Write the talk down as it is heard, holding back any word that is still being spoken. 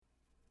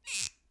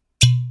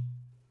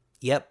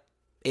Yep,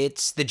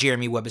 it's the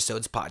Jeremy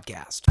Webbisodes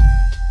podcast.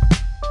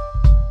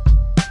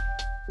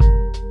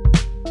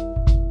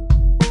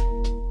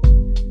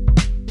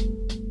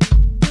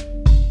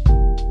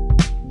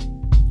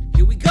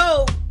 Here we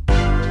go.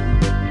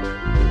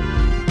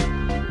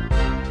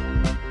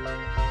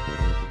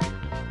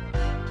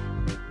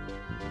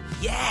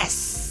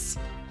 Yes!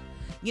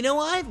 You know,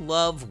 I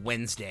love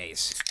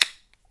Wednesdays.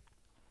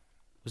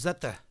 Was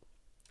that the...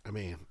 I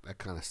mean, that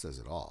kind of says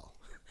it all.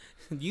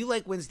 You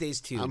like Wednesdays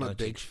too, I'm a don't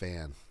big you?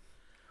 fan.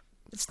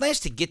 It's nice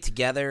to get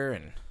together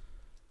and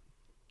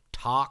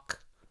talk,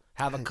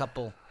 have a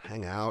couple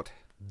Hang out.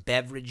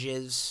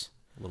 beverages,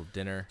 A little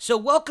dinner. So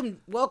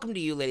welcome to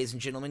you, ladies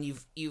and gentlemen.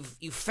 You've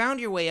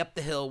found your way up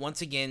the hill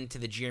once again to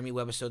the Jeremy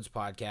Webbisodes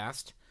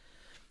podcast.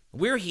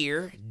 We're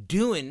here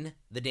doing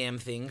the damn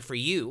thing for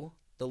you,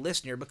 the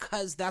listener,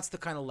 because that's the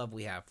kind of love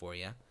we have for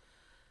you.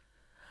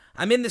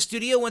 I'm in the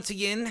studio once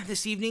again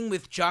this evening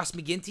with Joss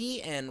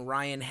McGinty and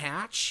Ryan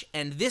Hatch,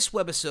 and this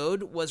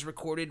webisode was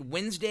recorded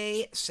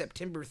Wednesday,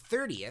 September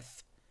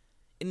 30th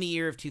in the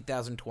year of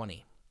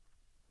 2020,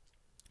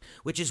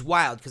 which is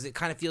wild because it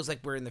kind of feels like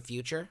we're in the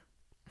future,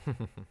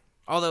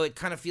 although it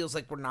kind of feels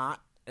like we're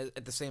not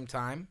at the same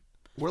time.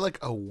 We're like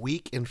a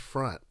week in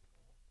front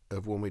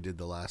of when we did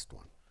the last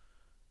one.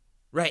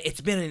 Right,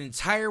 it's been an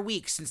entire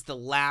week since the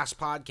last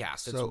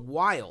podcast. It's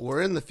wild.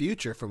 We're in the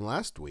future from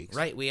last week's.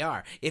 Right, we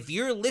are. If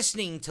you're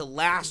listening to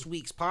last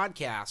week's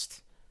podcast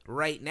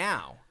right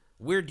now,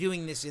 we're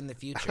doing this in the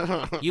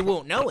future. You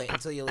won't know it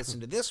until you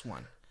listen to this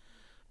one.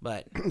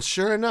 But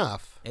Sure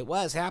enough. it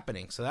was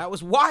happening, so that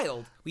was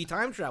wild. We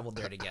time traveled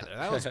there together.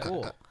 That was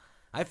cool.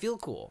 I feel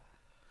cool.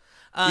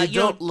 You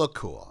don't look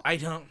cool. I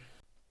don't.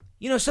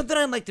 You know, something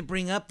I'd like to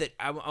bring up that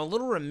I'm a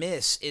little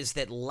remiss is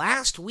that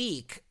last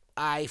week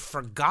I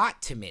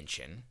forgot to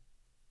mention,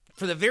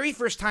 for the very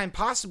first time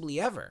possibly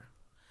ever,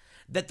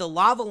 that the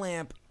lava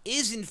lamp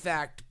is in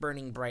fact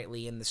burning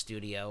brightly in the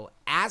studio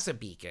as a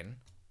beacon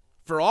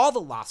for all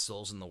the lost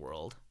souls in the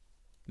world.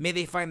 May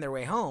they find their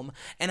way home.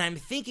 And I'm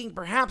thinking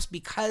perhaps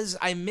because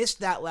I missed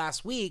that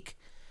last week,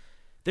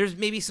 there's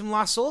maybe some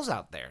lost souls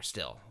out there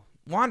still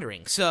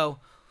wandering. So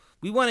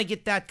we want to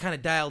get that kind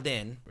of dialed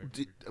in.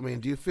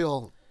 Do you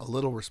feel a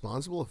little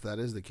responsible if that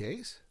is the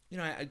case? You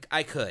know,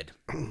 I could.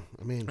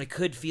 I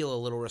could feel a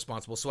little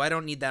responsible, so I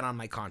don't need that on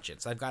my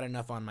conscience. I've got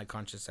enough on my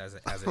conscience as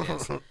it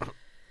is.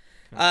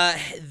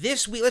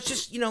 This week,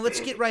 let's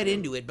get right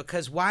into it,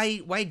 because why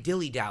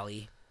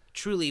dilly-dally,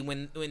 truly,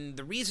 when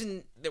the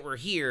reason that we're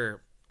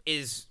here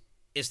is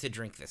to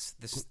drink this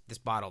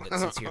bottle that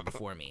sits here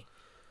before me.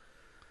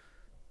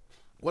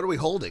 What are we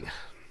holding?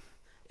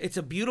 It's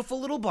a beautiful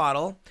little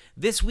bottle.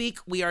 This week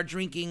we are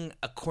drinking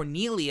a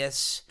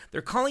Cornelius.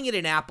 They're calling it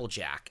an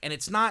Applejack, and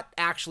it's not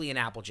actually an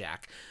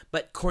Applejack,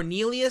 but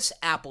Cornelius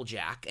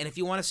Applejack. And if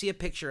you want to see a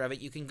picture of it,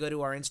 you can go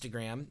to our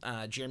Instagram,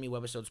 Jeremy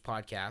Webbisodes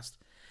podcast,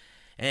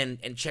 and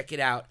check it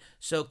out.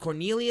 So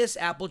Cornelius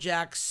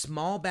Applejack,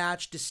 small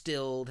batch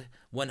distilled,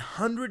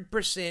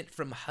 100%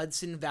 from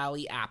Hudson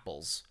Valley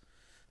apples.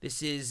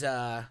 This is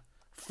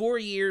 4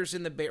 years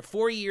and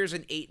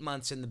 8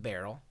 months in the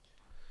barrel.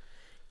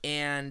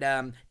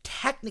 And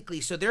technically,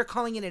 so they're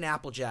calling it an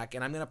Applejack,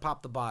 and I'm going to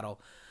pop the bottle.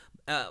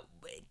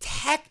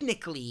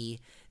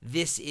 Technically,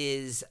 this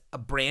is a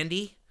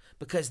brandy,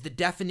 because the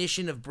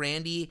definition of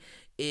brandy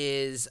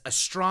is a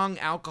strong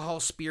alcohol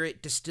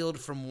spirit distilled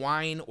from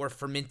wine or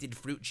fermented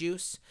fruit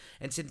juice.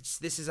 And since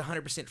this is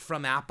 100%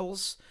 from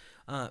apples,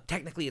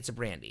 technically it's a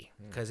brandy,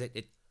 because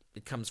it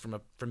comes from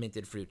a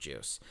fermented fruit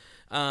juice.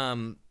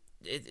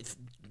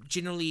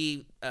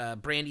 Generally,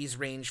 brandies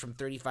range from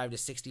 35 to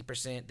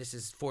 60%. This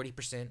is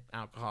 40%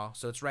 alcohol,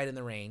 so it's right in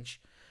the range.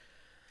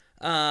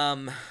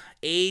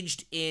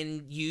 Aged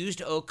in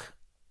used oak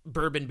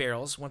bourbon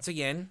barrels. Once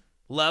again,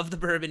 love the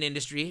bourbon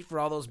industry for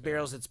all those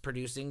barrels it's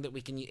producing that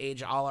we can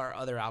age all our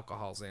other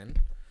alcohols in.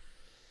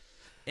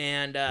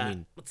 And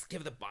let's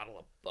give the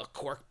bottle a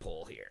cork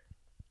pull here.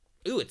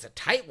 Ooh, it's a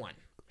tight one.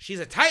 She's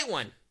a tight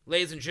one,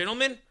 ladies and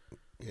gentlemen.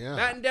 Yeah.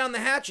 Batten down the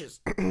hatches.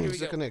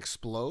 Is it going to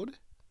explode?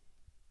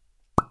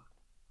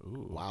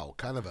 Ooh. Wow,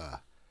 kind of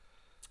a...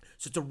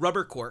 So it's a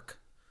rubber cork.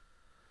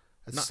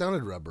 It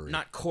sounded rubbery.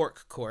 Not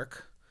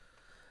cork.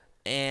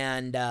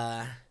 And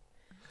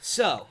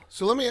so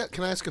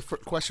can I ask a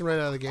question right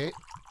out of the gate?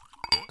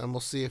 And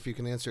we'll see if you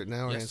can answer it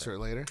now or answer it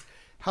later.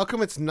 How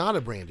come it's not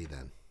a brandy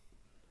then?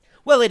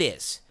 Well, it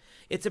is.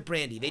 It's a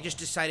brandy. They just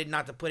decided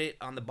not to put it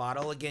on the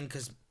bottle again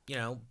because,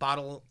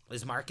 bottle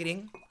is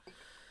marketing.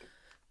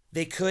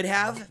 They could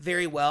have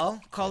very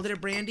well called it a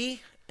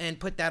brandy and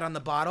put that on the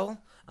bottle,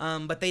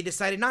 but they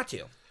decided not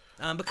to.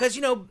 Because,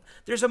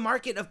 there's a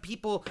market of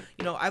people,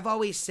 I've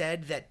always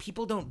said that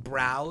people don't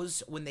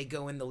browse when they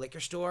go in the liquor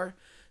store.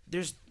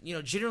 There's,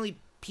 generally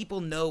people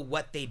know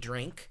what they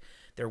drink.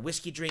 They're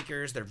whiskey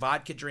drinkers, they're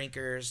vodka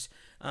drinkers,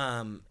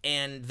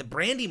 and the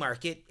brandy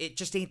market, it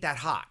just ain't that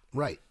hot.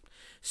 Right.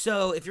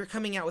 So if you're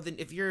coming out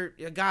if you're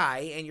a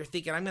guy and you're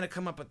thinking, I'm going to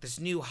come up with this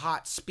new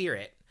hot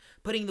spirit,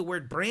 putting the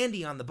word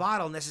brandy on the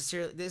bottle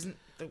necessarily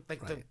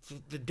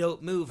the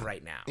dope move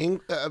right now.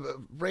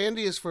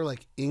 Brandy is for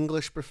like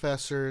English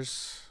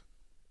professors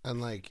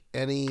and like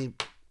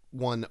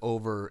anyone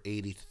over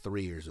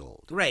 83 years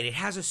old. Right. It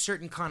has a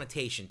certain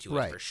connotation to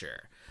it for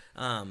sure.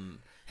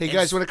 Hey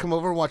guys, want to come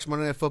over and watch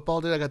Monday Night Football,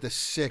 dude? I got this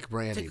sick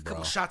brandy, take a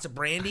couple shots of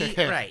brandy.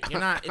 Right.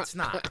 It's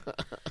not.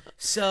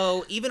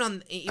 So even on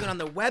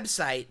the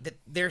website that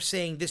they're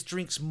saying this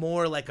drinks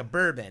more like a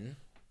bourbon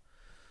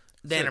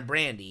than a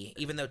brandy,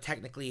 even though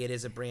technically it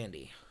is a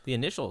brandy. The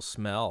initial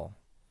smell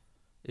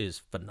is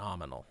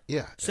phenomenal.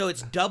 Yeah. So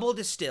it's double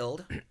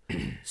distilled.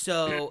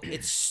 So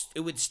it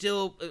would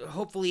still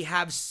hopefully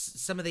have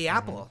some of the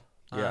apple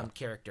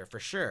character for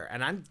sure.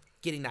 And I'm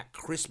getting that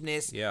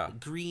crispness,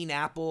 green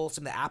apple,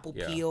 some of the apple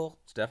peel.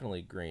 It's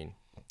definitely green.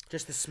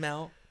 Just the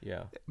smell.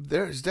 Yeah.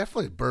 There's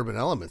definitely bourbon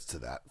elements to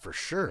that for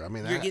sure. I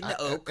mean, you're getting the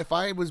oak. If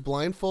I was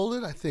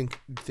blindfolded, I think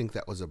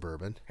that was a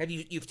bourbon. Have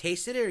you've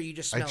tasted it, or are you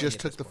just smelling it? I just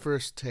took the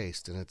first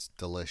taste, and it's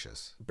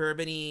delicious.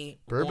 Bourbony.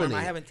 Warm.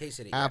 I haven't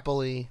tasted it yet.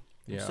 Appley.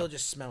 I'm still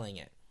just smelling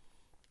it.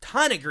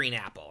 Ton of green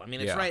apple. I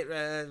mean, it's right.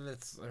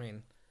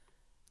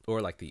 Or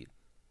like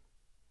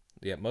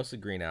mostly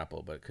green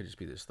apple, but it could just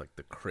be this like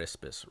the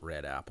crispest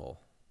red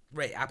apple.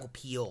 Right, apple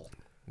peel.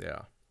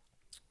 Yeah.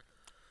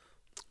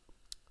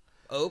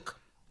 Oak,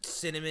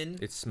 cinnamon,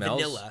 it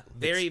smells vanilla,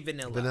 very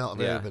vanilla.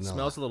 Vanilla. It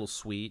smells a little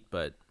sweet,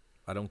 but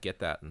I don't get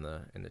that in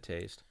the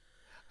taste.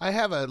 I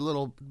have a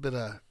little bit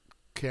of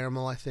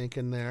caramel, I think,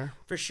 in there.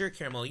 For sure,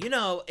 caramel.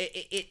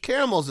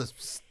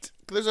 Caramel's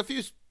there's a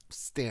few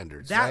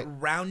standards. That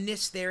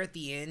roundness there at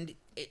the end,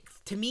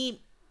 to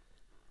me,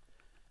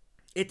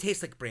 it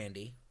tastes like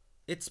brandy.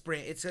 It's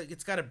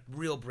got a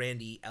real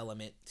brandy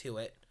element to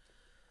it.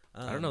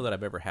 I don't know that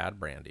I've ever had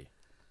brandy.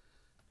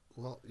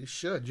 Well, you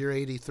should. You're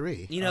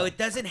 83. It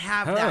doesn't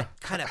have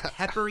that kind of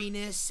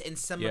pepperiness and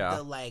some of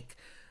the like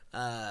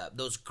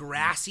those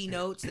grassy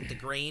notes that the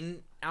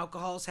grain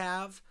alcohols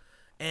have,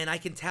 and I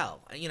can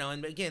tell.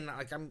 And again,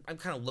 like I'm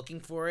kind of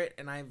looking for it,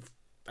 and I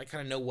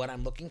kind of know what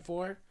I'm looking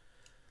for.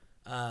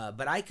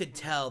 But I could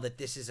tell that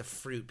this is a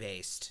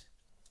fruit-based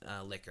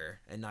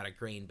liquor and not a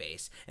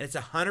grain-based, and it's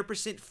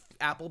 100%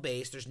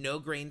 apple-based. There's no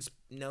grain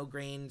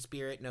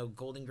spirit, no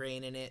golden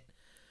grain in it.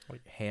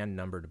 Like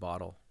hand-numbered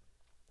bottle.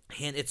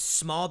 It's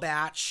small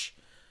batch.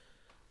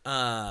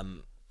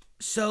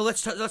 So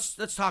let's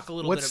talk a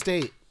little bit. What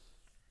state?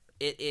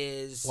 It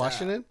is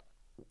Washington.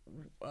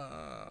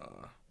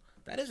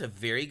 That is a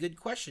very good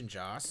question,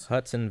 Joss.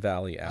 Hudson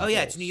Valley apples. Oh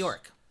yeah, it's New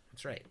York.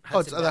 That's right.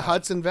 It's the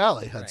Hudson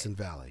Valley. Hudson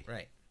Valley.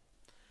 Right.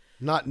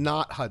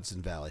 Not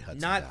Hudson Valley.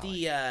 Not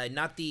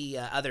the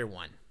other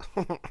one.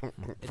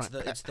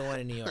 It's the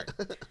one in New York.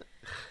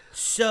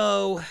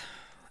 So,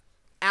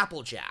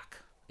 Applejack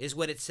is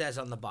what it says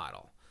on the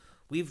bottle.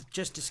 We've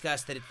just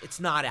discussed that it's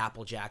not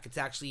Applejack. It's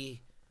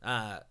actually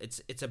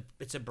it's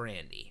a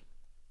brandy.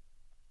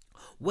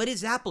 What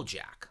is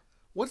Applejack?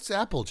 What's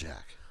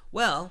Applejack?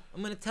 Well,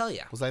 I'm going to tell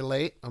you. Was I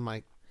late? I'm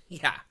like,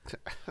 yeah.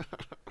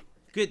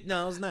 Good.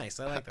 No, it was nice.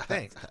 I like that.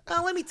 Thanks.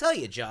 Well, let me tell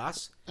you,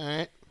 Joss. All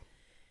right.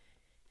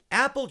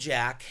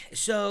 Applejack.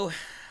 So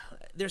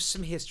there's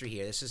some history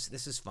here. This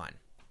is fun.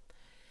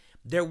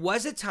 There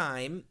was a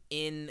time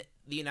in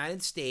the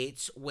United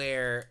States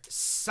where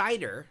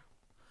cider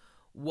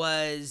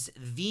was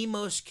the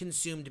most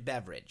consumed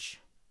beverage,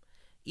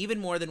 even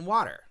more than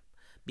water,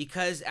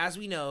 because as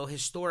we know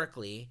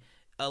historically,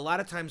 a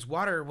lot of times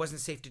water wasn't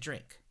safe to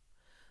drink.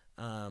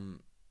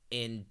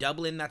 In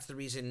Dublin, that's the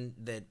reason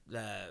that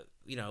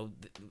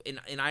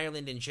in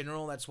Ireland in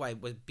general, that's why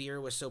beer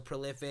was so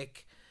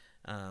prolific.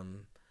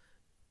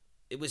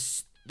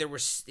 There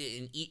was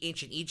in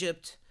ancient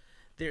Egypt.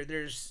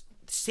 There's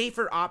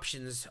safer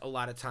options a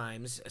lot of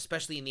times,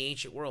 especially in the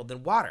ancient world,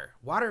 than water.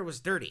 Water was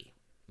dirty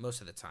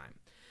most of the time.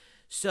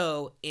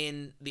 So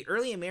in the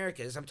early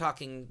Americas, I'm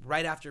talking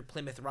right after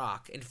Plymouth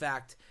Rock. In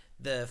fact,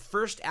 the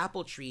first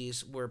apple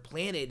trees were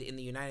planted in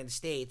the United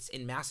States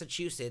in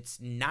Massachusetts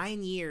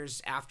 9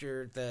 years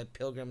after the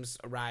Pilgrims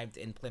arrived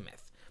in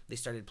Plymouth. They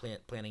started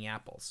planting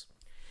apples.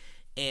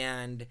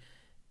 And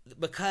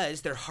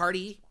because they're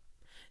hardy,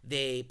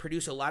 they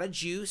produce a lot of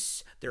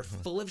juice, they're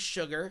full of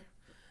sugar,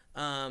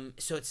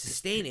 so it's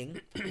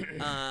sustaining.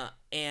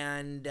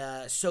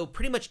 So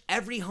pretty much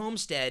every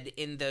homestead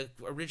in the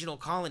original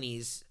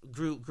colonies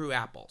grew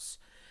apples.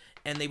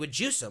 And they would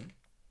juice them.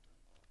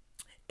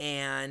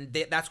 And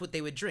that's what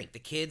they would drink. The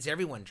kids,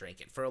 everyone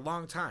drank it for a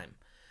long time.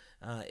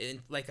 And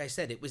like I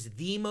said, it was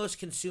the most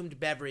consumed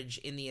beverage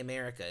in the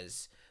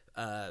Americas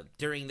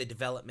during the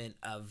development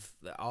of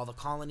all the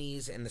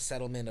colonies and the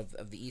settlement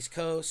of the East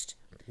Coast.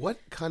 What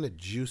kind of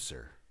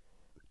juicer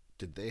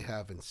did they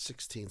have in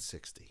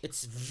 1660?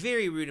 It's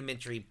very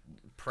rudimentary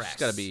press.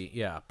 It's got to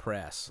be,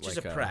 press. Just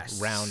like a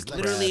press. Round like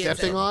literally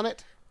stepping on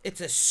it? It's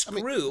a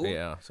screw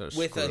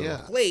with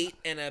a plate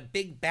and a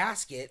big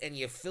basket, and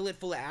you fill it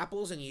full of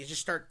apples, and you just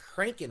start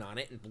cranking on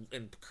it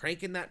and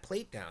cranking that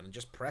plate down and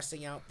just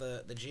pressing out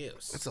the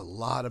juice. That's a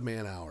lot of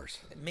man hours.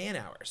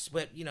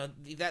 But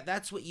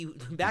that's what you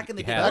back in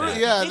the day.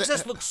 Yeah, it makes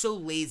us look so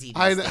lazy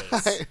these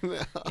days.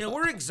 I know.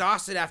 We're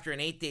exhausted after an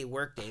 8-day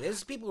workday.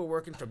 There's people who are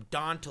working from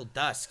dawn till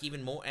dusk,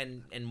 even more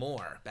and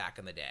more back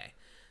in the day.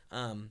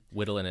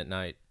 Whittling at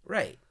night.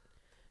 Right.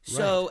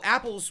 So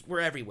apples were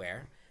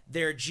everywhere.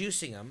 They're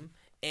juicing them,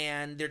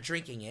 and they're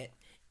drinking it,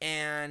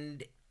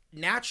 and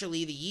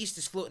naturally the yeast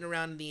is floating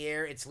around in the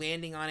air. It's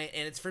landing on it,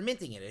 and it's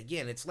fermenting it.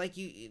 Again, it's like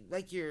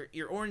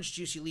your orange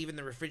juice you leave in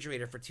the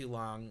refrigerator for too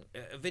long.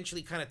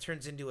 Eventually, kind of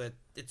turns into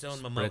its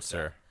own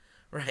mimosa.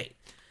 Right.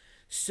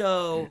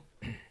 So,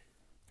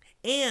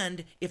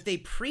 and if they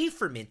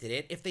pre-fermented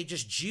it, if they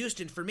just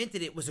juiced and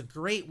fermented it, was a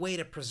great way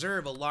to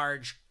preserve a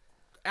large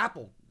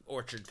apple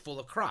orchard full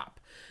of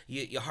crop.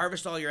 You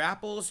harvest all your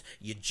apples,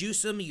 you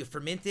juice them, you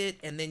ferment it,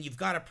 and then you've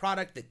got a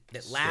product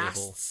that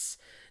lasts,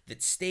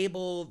 that's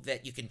stable,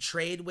 that you can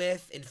trade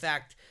with. In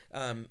fact,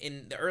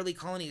 in the early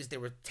colonies, they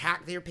were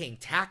paying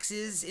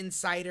taxes in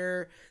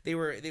cider.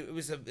 It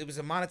was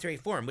a monetary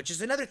form, which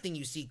is another thing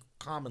you see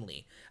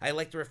commonly. I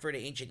like to refer to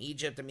ancient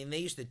Egypt. I mean, they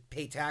used to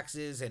pay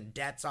taxes and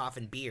debts off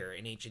in beer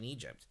in ancient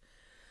Egypt.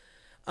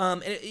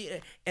 And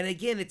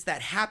again, it's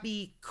that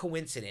happy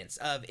coincidence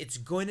of it's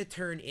going to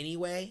turn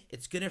anyway.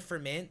 It's going to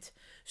ferment.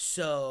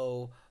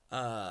 So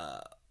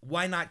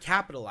why not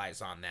capitalize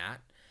on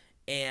that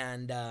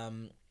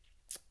and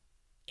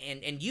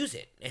use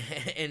it?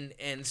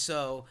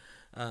 So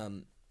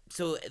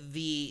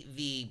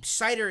the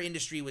cider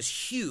industry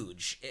was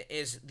huge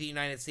as the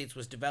United States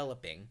was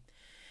developing.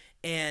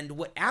 And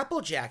what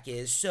Applejack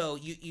is, so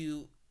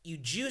you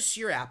juice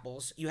your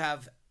apples. You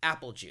have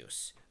apple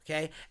juice.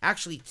 Okay,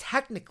 actually,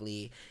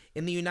 technically,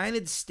 in the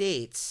United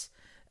States,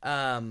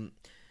 so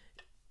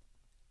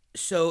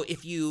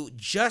if you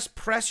just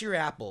press your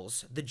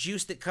apples, the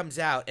juice that comes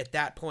out at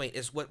that point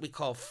is what we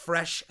call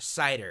fresh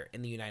cider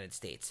in the United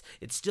States.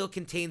 It still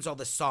contains all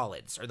the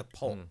solids or the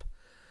pulp.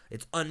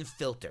 It's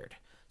unfiltered.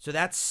 So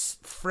that's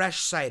fresh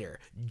cider.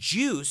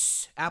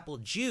 Juice, apple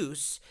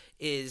juice,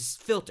 is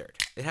filtered.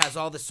 It has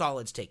all the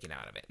solids taken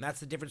out of it. And that's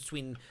the difference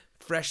between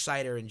fresh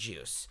cider and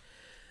juice.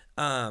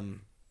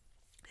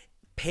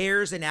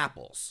 Pears and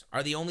apples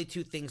are the only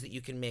two things that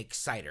you can make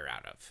cider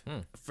out of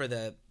for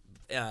the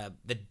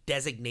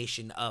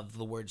designation of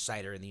the word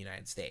cider in the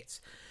United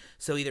States.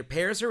 So either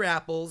pears or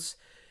apples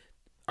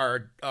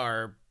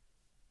are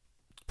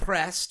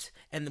pressed,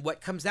 and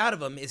what comes out of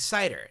them is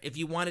cider. If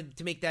you wanted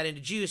to make that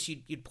into juice,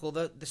 you'd pull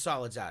the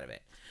solids out of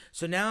it.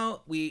 So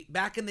now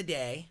back in the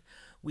day,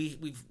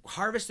 we've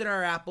harvested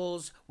our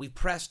apples, we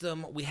pressed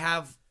them, we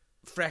have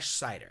fresh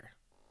cider.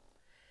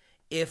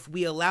 If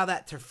we allow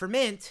that to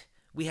ferment,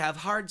 we have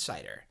hard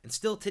cider. And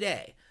still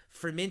today,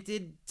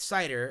 fermented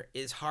cider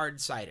is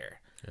hard cider.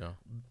 Yeah.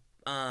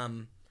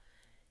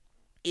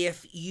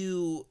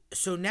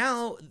 So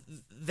now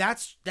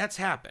that's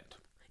happened.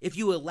 If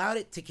you allowed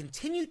it to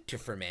continue to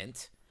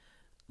ferment,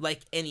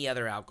 like any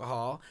other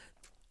alcohol,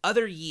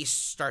 other yeasts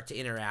start to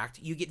interact.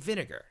 You get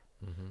vinegar.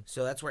 Mm-hmm.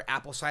 So that's where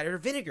apple cider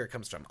vinegar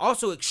comes from.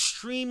 Also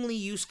extremely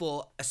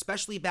useful,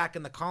 especially back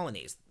in the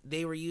colonies.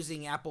 They were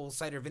using apple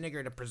cider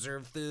vinegar to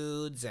preserve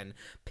foods and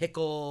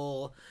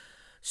pickle.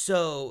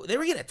 So they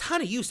were getting a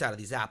ton of use out of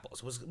these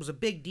apples. It was a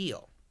big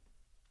deal.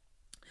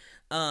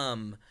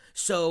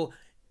 So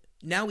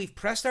now we've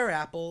pressed our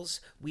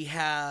apples. We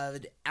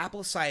had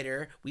apple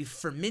cider. We've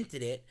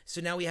fermented it.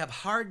 So now we have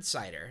hard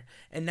cider.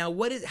 And now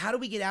how do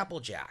we get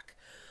Applejack?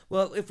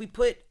 Well, if we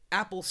put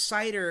apple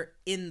cider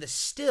in the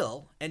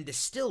still and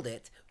distilled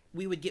it,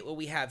 we would get what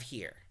we have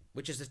here,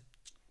 which is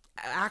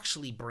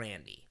actually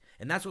brandy.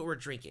 And that's what we're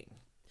drinking.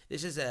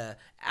 This is a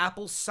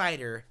apple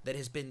cider that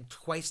has been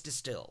twice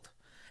distilled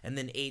and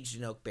then aged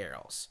in oak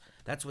barrels.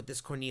 That's what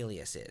this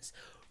Cornelius is.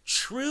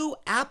 True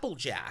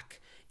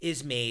Applejack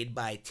is made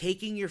by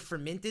taking your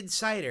fermented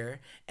cider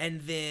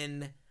and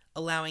then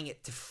allowing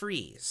it to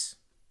freeze.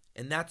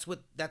 And that's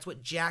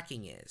what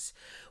jacking is.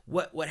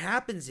 What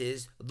happens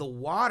is the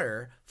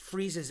water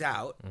freezes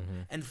out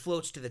and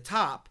floats to the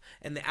top,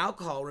 and the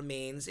alcohol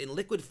remains in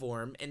liquid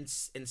form and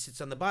sits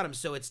on the bottom.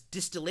 So it's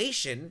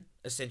distillation,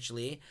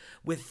 essentially,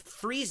 with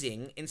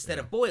freezing instead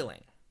of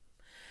boiling.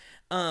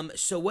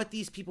 So what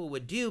these people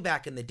would do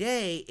back in the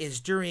day is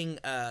during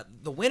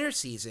the winter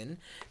season,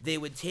 they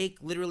would take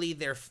literally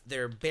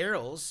their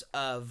barrels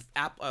of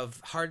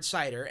hard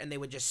cider, and they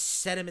would just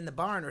set them in the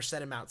barn or set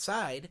them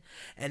outside.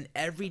 And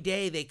every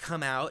day they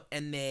come out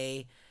and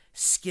they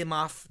skim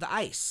off the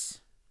ice.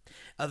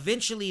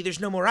 Eventually, there's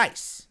no more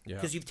ice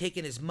because you've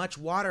taken as much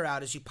water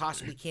out as you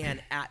possibly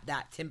can at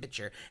that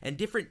temperature. And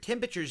different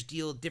temperatures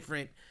deal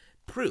different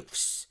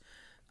proofs.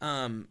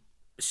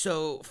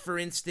 So, for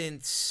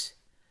instance,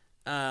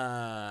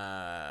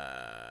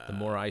 the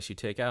more ice you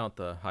take out,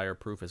 the higher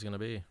proof is going to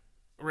be.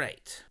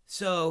 Right.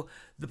 So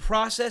the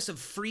process of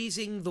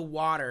freezing the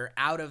water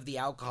out of the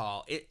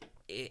alcohol,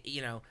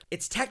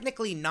 it's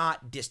technically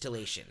not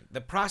distillation.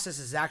 The process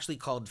is actually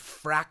called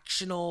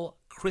fractional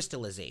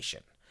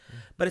crystallization.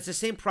 But it's the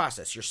same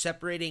process. You're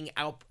separating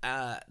out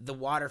the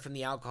water from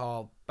the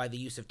alcohol by the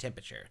use of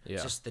temperature. Yeah.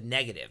 It's just the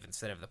negative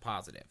instead of the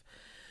positive.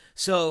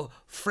 So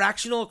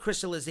fractional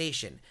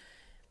crystallization,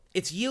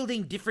 it's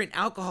yielding different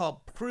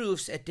alcohol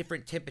proofs at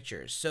different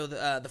temperatures. So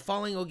the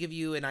following will give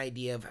you an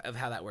idea of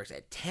how that works.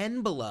 At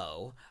 10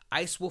 below,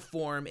 ice will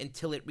form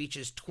until it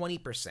reaches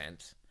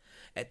 20%.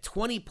 At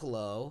 20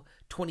 below,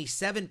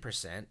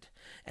 27%,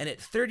 and at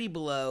 30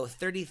 below,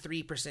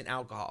 33%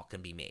 alcohol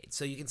can be made.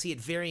 So you can see at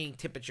varying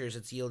temperatures,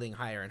 it's yielding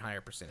higher and higher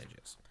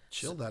percentages.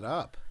 Chill that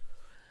up.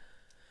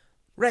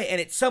 Right,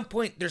 and at some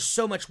point, there's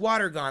so much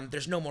water gone,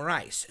 there's no more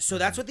ice. So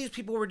that's what these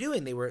people were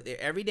doing.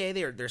 Every day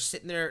they're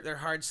sitting their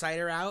hard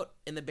cider out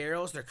in the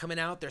barrels. They're coming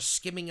out, they're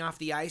skimming off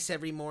the ice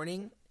every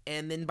morning,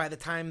 and then by the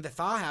time the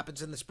thaw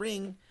happens in the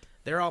spring,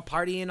 they're all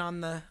partying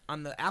on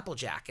the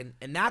Applejack,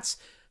 and that's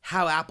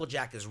how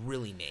Applejack is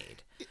really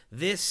made.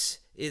 This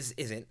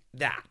isn't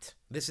that.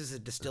 This is a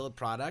distilled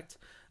product.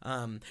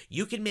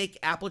 You can make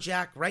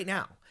Applejack right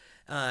now.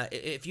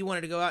 If you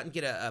wanted to go out and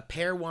get a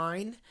pear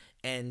wine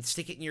and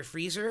stick it in your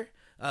freezer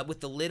with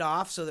the lid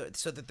off, so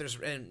that there's,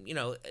 and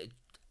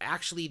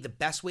actually the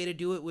best way to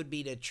do it would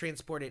be to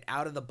transport it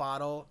out of the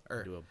bottle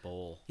or Do a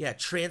bowl. Yeah,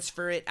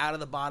 transfer it out of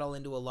the bottle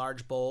into a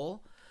large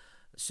bowl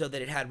so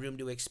that it had room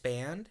to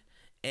expand.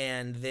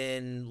 And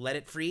then let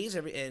it freeze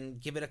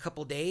and give it a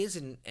couple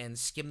days and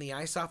skim the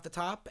ice off the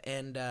top,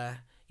 and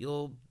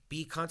you'll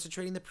be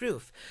concentrating the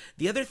proof.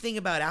 The other thing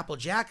about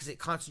Applejack is it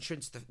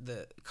concentrates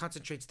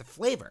the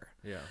flavor.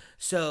 Yeah.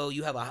 So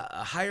you have a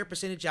higher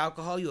percentage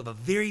alcohol. You have a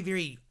very,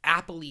 very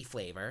apple-y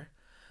flavor.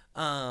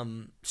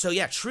 So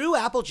yeah, true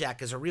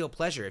Applejack is a real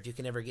pleasure if you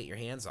can ever get your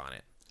hands on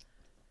it.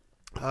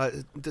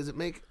 Does it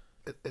make?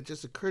 It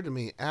just occurred to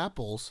me.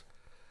 Apples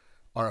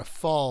are a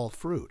fall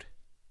fruit.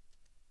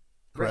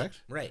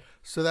 Correct? Right.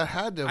 So that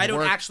had to I don't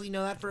work. actually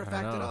know that for a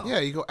fact at all. Yeah,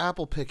 you go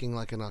apple picking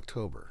like in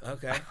October.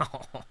 Okay.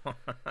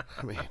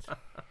 I mean,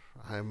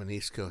 I'm an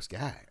East Coast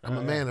guy. I'm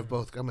a man of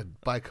both. I'm a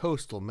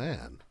bi-coastal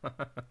man.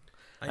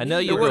 I know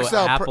you go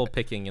apple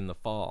picking in the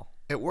fall.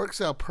 It works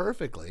out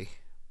perfectly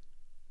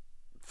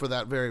for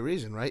that very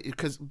reason, right?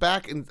 Because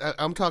back in,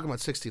 I'm talking about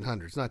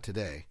 1600s, not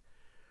today.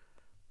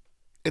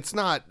 There's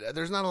not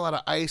a lot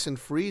of ice and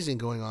freezing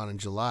going on in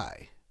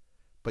July.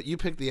 But you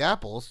pick the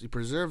apples, you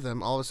preserve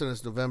them, all of a sudden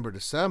it's November,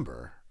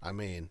 December. I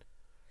mean,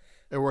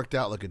 it worked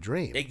out like a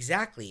dream.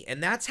 Exactly.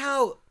 And that's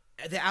how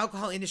the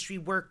alcohol industry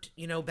worked,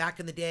 back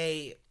in the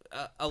day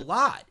a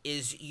lot,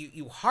 is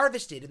you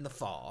harvested in the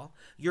fall,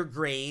 your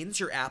grains,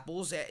 your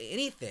apples,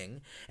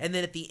 anything, and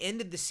then at the end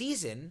of the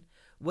season,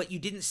 what you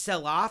didn't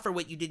sell off or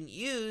what you didn't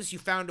use, you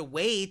found a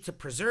way to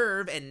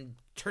preserve, and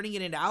turning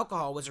it into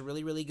alcohol was a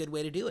really, really good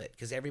way to do it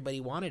because everybody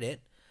wanted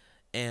it.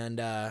 And,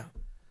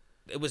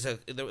 it was a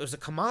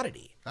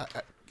commodity. I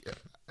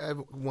have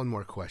one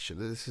more question.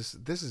 This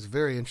is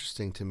very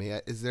interesting to me.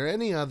 Is there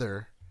any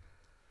other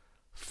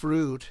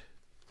fruit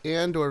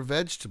and or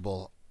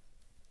vegetable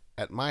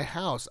at my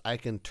house I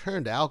can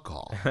turn to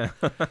alcohol?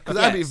 Because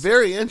I'd be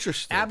very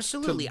interested.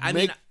 Absolutely.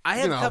 I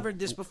have covered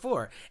this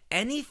before.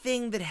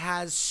 Anything that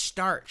has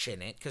starch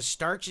in it, because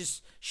starch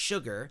is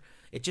sugar,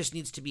 it just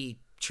needs to be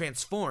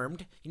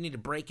transformed. You need to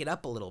break it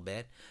up a little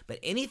bit. But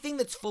anything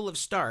that's full of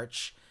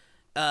starch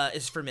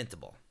is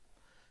fermentable.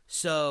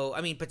 So,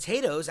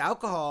 potatoes,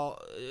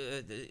 alcohol,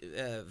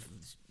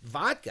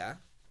 vodka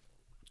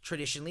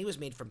traditionally was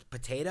made from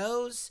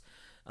potatoes.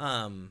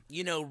 Rum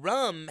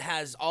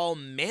has all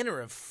manner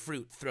of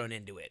fruit thrown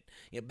into it.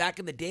 Back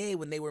in the day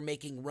when they were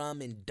making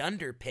rum in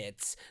dunder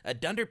pits, a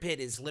dunder pit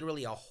is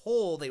literally a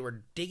hole they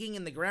were digging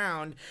in the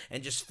ground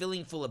and just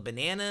filling full of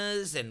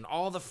bananas and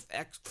all the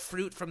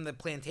fruit from the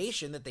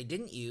plantation that they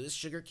didn't use,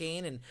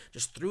 sugarcane, and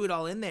just threw it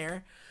all in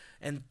there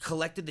and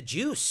collected the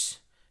juice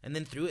and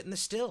then threw it in the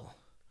still.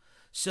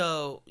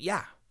 So,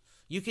 yeah,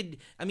 you could,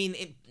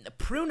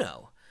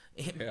 Pruno,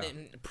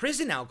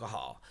 prison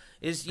alcohol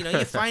is, you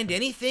find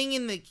anything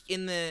in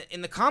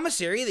the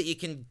commissary that you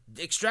can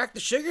extract the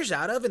sugars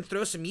out of and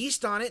throw some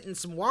yeast on it and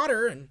some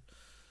water and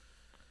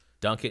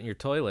dunk it in your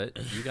toilet.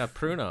 You got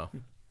Pruno.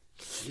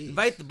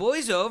 Invite the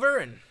boys over.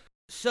 And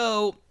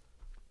so,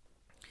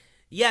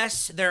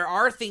 yes, there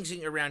are things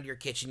around your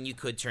kitchen you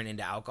could turn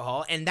into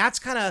alcohol. And that's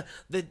kind of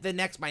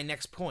my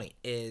next point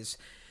is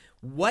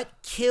what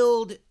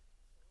killed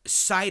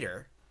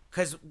cider,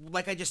 because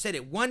like I just said,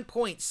 at one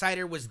point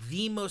cider was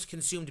the most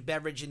consumed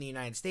beverage in the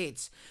United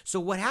States. So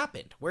what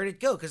happened? Where did it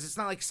go? Because it's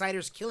not like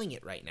cider's killing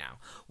it right now.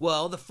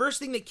 Well, the first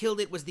thing that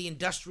killed it was the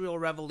Industrial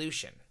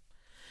Revolution,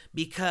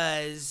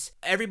 because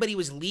everybody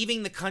was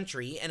leaving the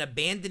country and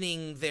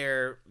abandoning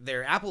their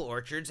apple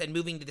orchards and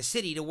moving to the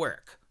city to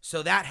work.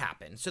 So that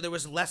happened. So there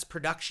was less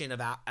production of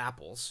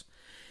apples.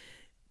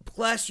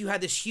 Plus, you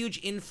had this huge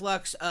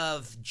influx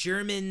of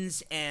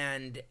Germans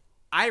and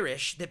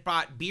Irish that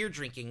brought beer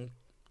drinking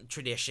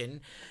tradition,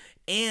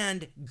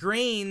 and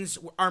grains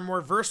are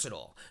more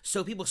versatile.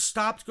 So people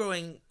stopped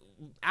growing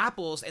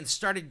apples and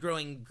started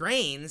growing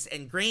grains,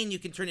 and grain you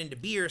can turn into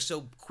beer.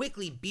 So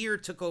quickly, beer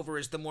took over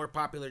as the more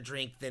popular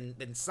drink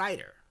than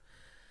cider.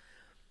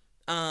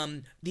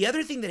 The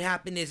other thing that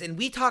happened is, and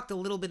we talked a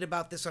little bit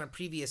about this on a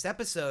previous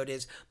episode,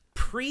 is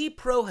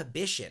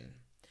pre-prohibition.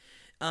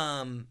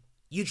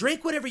 You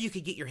drank whatever you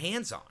could get your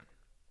hands on.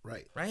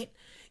 Right?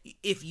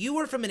 If you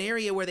were from an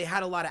area where they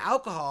had a lot of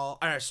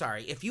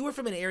if you were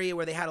from an area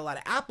where they had a lot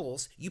of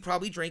apples, you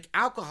probably drank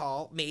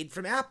alcohol made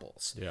from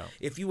apples. Yeah.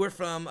 If you were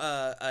from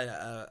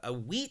a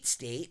wheat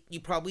state, you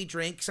probably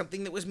drank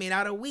something that was made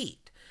out of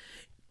wheat.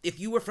 If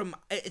you were from,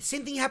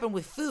 same thing happened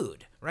with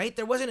food, right?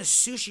 There wasn't a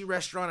sushi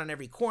restaurant on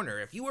every corner.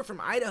 If you were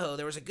from Idaho,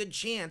 there was a good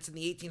chance in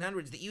the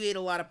 1800s that you ate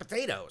a lot of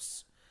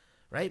potatoes,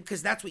 right?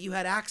 Because that's what you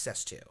had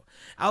access to.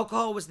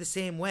 Alcohol was the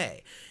same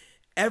way.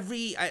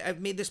 I've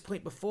made this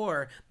point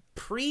before,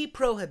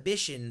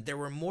 pre-prohibition, there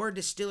were more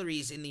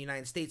distilleries in the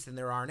United States than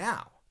there are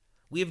now.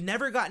 We have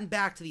never gotten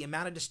back to the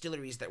amount of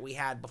distilleries that we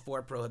had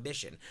before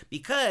Prohibition,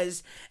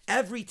 because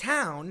every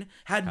town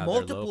had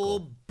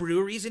multiple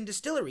breweries and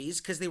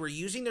distilleries because they were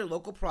using their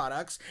local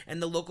products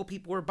and the local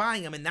people were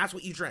buying them, and that's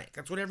what you drank.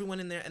 That's what everyone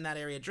in that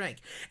area drank.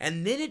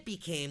 And then it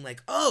became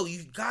like, oh,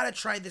 you got to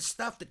try this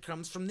stuff that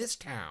comes from this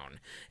town.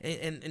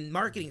 And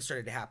marketing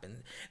started to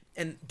happen.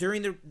 And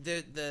during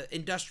the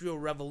Industrial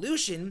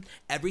Revolution,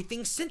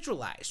 everything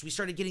centralized. We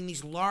started getting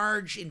these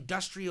large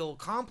industrial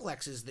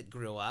complexes that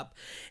grew up,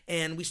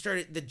 and we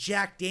started the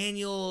Jack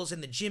Daniels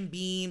and the Jim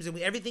Beams, and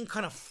everything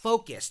kind of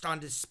focused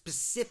on the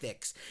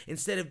specifics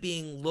instead of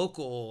being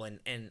local, and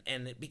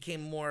it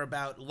became more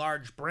about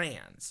large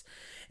brands.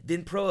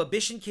 Then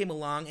Prohibition came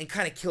along and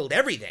kind of killed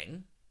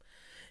everything.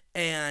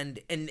 And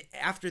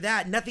after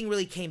that, nothing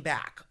really came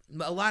back.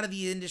 A lot of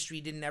the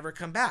industry didn't ever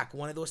come back.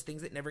 One of those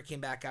things that never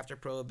came back after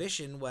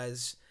Prohibition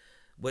was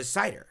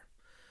cider.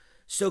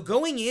 So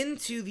going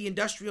into the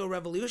Industrial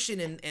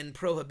Revolution and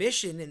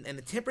Prohibition and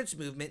the temperance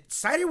movement,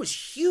 cider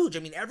was huge. I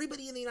mean,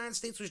 everybody in the United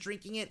States was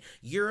drinking it.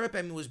 Europe,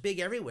 I mean, it was big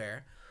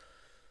everywhere.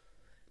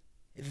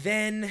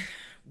 Then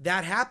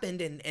that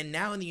happened, and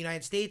now in the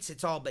United States,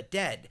 it's all but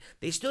dead.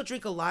 They still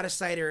drink a lot of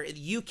cider.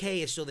 The UK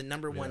is still the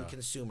number one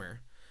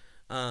consumer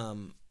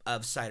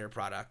of cider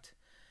product.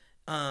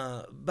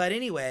 But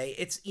anyway,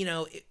 it's,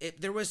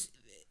 it was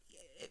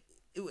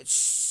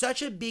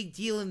such a big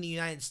deal in the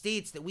United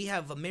States that we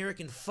have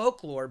American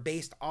folklore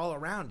based all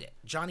around it.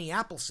 Johnny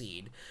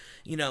Appleseed,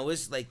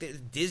 is like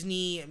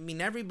Disney. I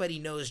mean, everybody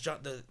knows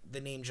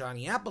the name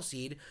Johnny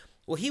Appleseed.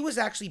 Well, he was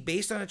actually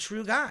based on a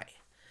true guy.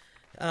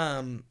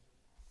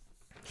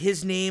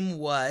 His name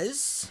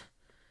was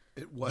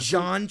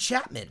John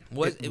Chapman.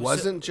 It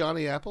wasn't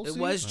Johnny Appleseed? It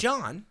was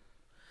John.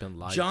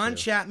 John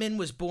Chapman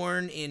was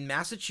born in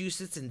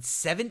Massachusetts in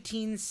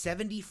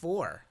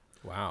 1774.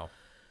 Wow.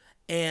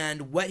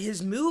 And what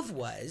his move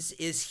was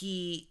is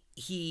he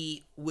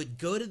would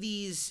go to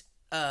these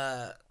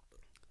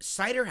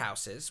cider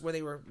houses where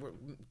they were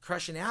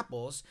crushing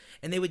apples,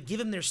 and they would give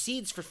him their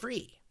seeds for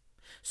free.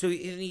 So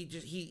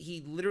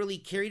he literally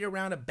carried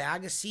around a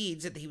bag of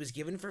seeds that he was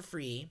given for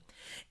free,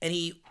 and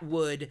he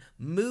would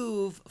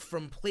move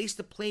from place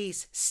to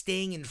place,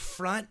 staying in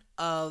front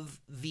of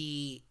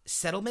the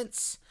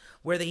settlements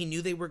where he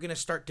knew they were going to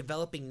start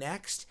developing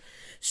next.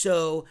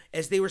 So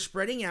as they were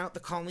spreading out, the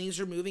colonies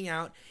are moving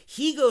out,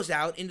 he goes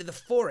out into the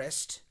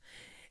forest,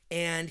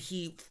 and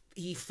he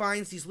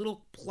finds these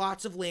little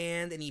plots of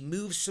land, and he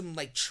moves some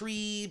like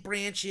tree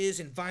branches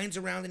and vines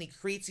around, and he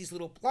creates these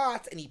little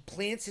plots, and he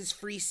plants his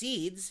free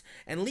seeds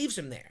and leaves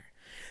them there.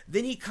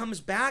 Then he comes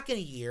back in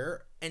a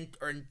year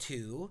or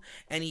two,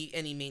 and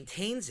he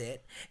maintains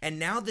it, and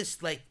now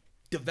this like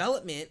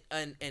development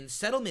and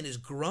settlement is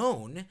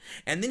grown,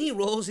 and then he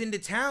rolls into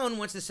town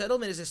once the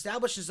settlement is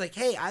established. Is like,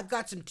 hey, I've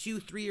got some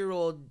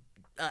 2-3-year-old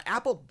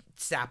apple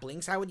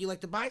saplings. How would you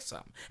like to buy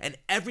some? And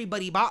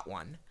everybody bought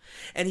one,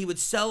 and he would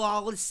sell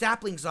all his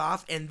saplings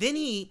off, and then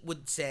he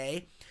would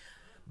say,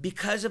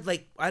 because of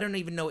like, I don't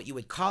even know what you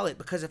would call it,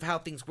 because of how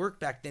things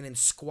worked back then in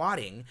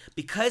squatting,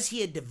 because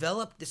he had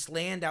developed this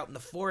land out in the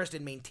forest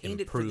and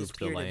maintained it for this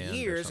period of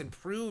years,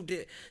 improved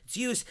its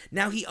use,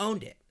 now he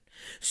owned it.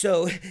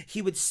 So he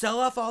would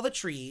sell off all the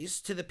trees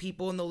to the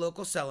people in the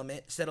local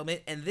settlement,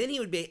 and then he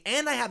would be,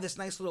 and I have this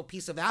nice little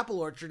piece of apple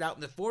orchard out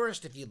in the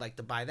forest if you'd like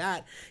to buy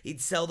that.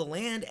 He'd sell the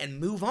land and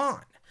move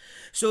on.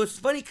 So it's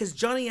funny because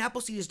Johnny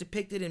Appleseed is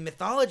depicted in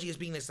mythology as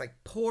being this like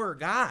poor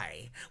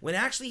guy, when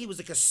actually he was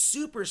like a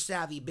super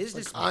savvy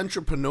businessman. Like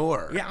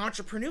entrepreneur. Yeah,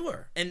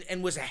 entrepreneur.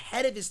 And was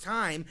ahead of his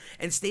time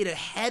and stayed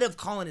ahead of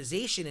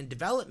colonization and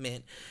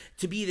development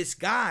to be this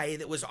guy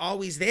that was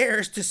always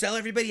there to sell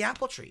everybody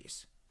apple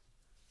trees.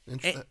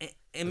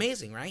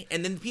 Amazing, right?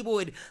 And then people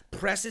would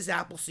press his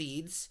apple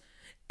seeds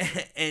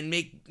and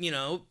make,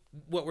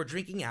 what we're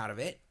drinking out of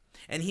it.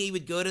 And he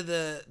would go to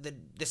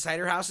the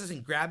cider houses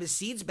and grab his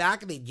seeds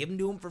back, and they'd give them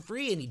to him for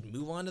free, and he'd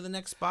move on to the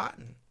next spot.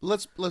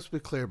 Let's be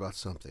clear about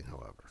something,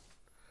 however.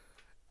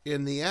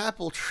 In the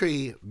apple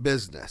tree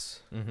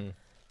business,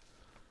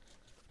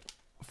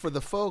 for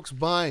the folks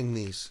buying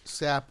these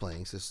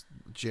saplings, as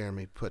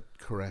Jeremy put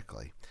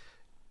correctly,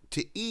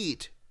 to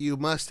eat, you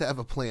must have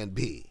a plan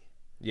B.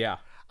 Yeah.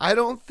 I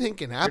don't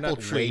think an apple not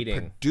tree waiting.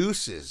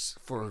 produces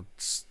for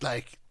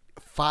like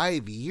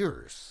 5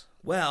 years.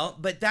 Well,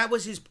 but that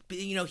was his,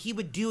 he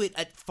would do it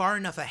at far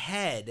enough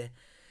ahead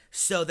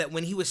so that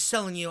when he was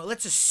selling you,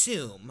 let's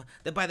assume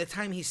that by the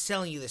time he's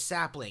selling you the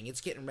sapling,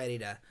 it's getting ready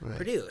to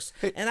produce.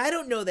 And I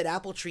don't know that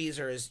apple trees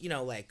are as,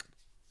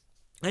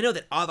 I know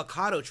that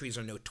avocado trees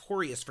are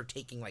notorious for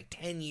taking like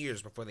 10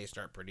 years before they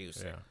start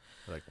producing. Yeah.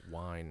 Like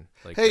wine.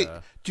 Like, Hey,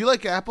 do you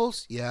like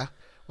apples? Yeah.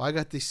 Well, I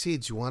got these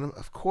seeds. You want them?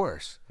 Of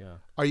course. Yeah.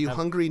 Are you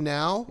hungry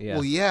now? Yeah.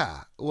 Well,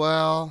 yeah.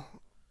 Well,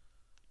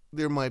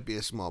 there might be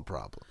a small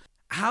problem.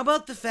 How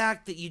about the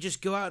fact that you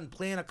just go out and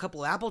plant a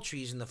couple apple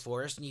trees in the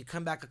forest and you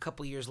come back a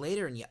couple years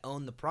later and you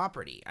own the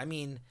property? I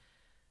mean,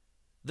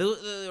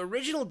 the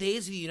original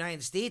days of the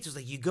United States was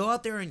like you go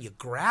out there and you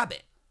grab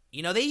it.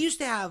 They used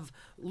to have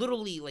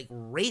literally like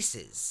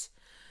races.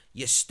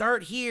 You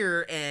start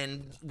here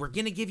and we're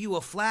going to give you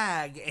a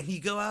flag, and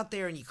you go out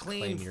there and you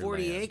claim Claim your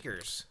 40 land.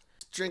 acres.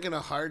 Drinking a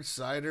hard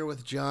cider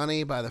with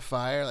Johnny by the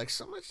fire. Like,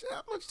 how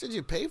much did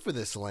you pay for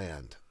this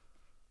land?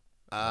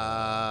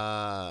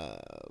 I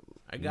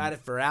got it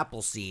for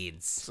apple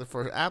seeds. So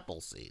for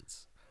apple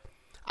seeds.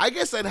 I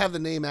guess I'd have the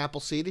name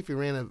Appleseed if you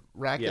ran a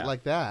racket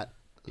like that.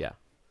 Yeah.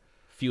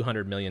 Few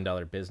 $100 million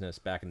business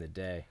back in the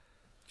day.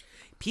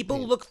 People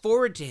look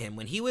forward to him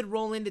when he would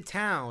roll into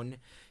town.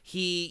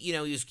 He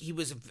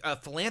was a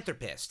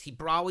philanthropist. He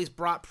always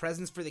brought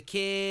presents for the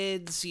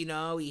kids. He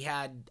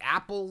had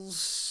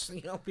apples.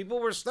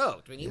 People were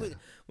stoked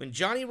when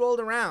Johnny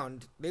rolled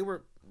around. They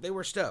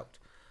were stoked.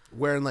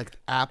 Wearing like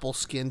apple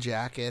skin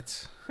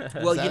jackets.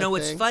 Well,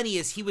 what's funny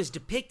is he was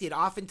depicted.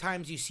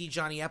 Oftentimes, you see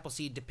Johnny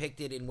Appleseed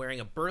depicted in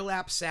wearing a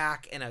burlap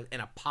sack and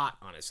a pot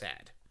on his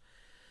head,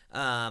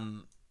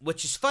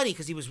 which is funny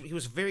because he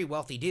was a very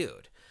wealthy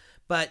dude.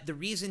 But the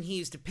reason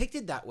he's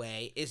depicted that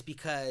way is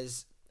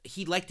because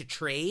he liked to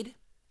trade.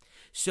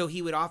 So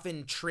he would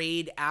often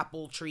trade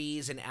apple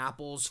trees and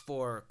apples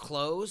for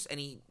clothes, and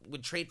he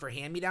would trade for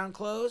hand-me-down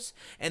clothes,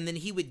 and then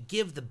he would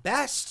give the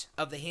best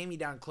of the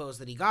hand-me-down clothes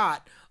that he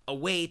got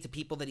away to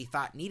people that he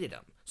thought needed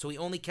them. So he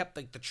only kept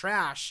the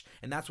trash,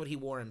 and that's what he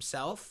wore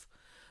himself,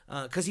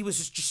 because he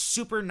was just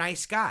super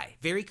nice guy,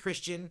 very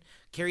Christian,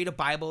 carried a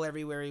Bible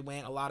everywhere he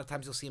went. A lot of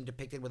times you'll see him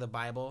depicted with a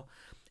Bible.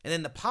 And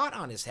then the pot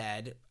on his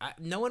head,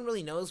 no one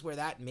really knows where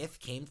that myth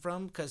came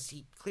from, because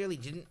he clearly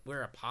didn't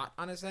wear a pot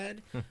on his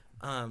head.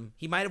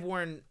 He might have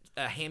worn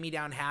a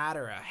hand-me-down hat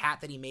or a hat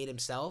that he made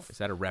himself. Is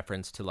that a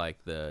reference to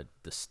like the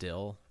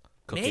still?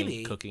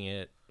 Maybe. Cooking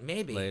it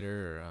Maybe.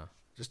 later? Or,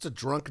 Just a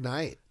drunk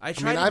night.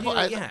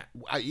 Yeah.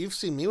 You've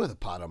seen me with a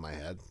pot on my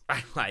head.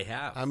 I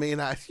have. I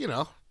mean,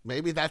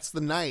 maybe that's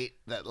the night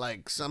that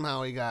like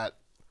somehow he got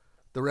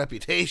the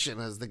reputation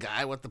as the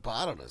guy with the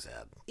pot on his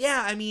head.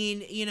 Yeah, I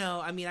mean,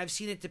 I've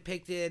seen it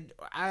depicted.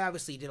 I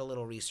obviously did a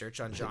little research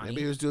on Johnny.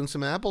 Maybe he was doing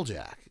some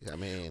Applejack. I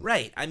mean,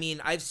 right. I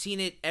mean, I've seen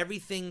it.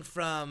 Everything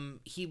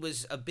from he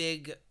was a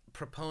big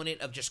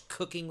proponent of just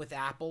cooking with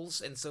apples,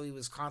 and so he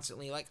was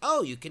constantly like,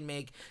 "Oh, you can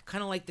make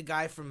kind of like the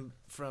guy from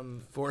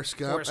Forrest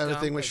Gump,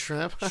 everything with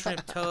shrimp,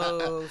 shrimp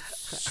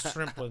toast,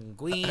 shrimp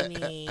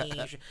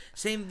linguine."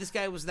 Same. This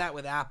guy was that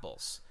with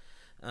apples.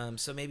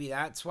 So maybe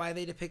that's why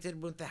they depicted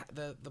with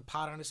the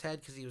pot on his head,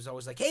 because he was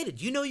always like, "Hey,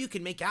 did you know you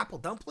can make apple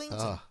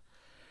dumplings?"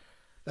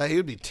 He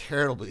would be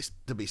terrible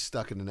to be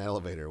stuck in an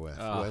elevator with,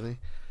 wouldn't he?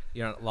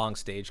 You're on a long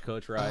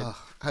stagecoach ride.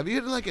 Have you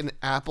had like an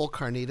apple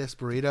carnitas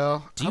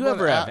burrito? Do you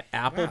ever have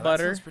apple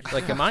butter?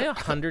 Like, am I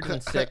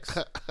 106?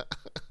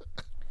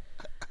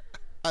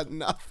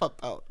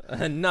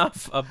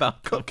 Enough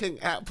about cooking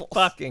apples.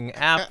 Fucking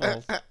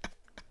apples. A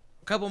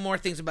couple more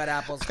things about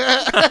apples.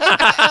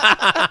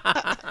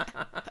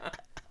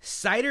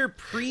 Cider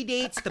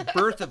predates the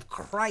birth of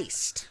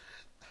Christ.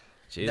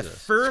 Jesus. The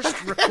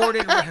first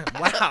recorded...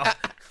 Wow.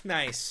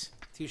 Nice.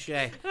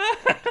 Touché.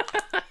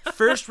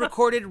 First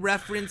recorded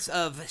reference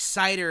of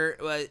cider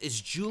is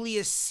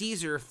Julius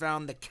Caesar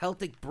found the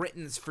Celtic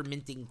Britons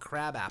fermenting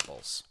crab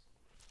apples.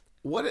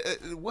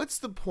 What's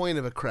the point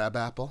of a crab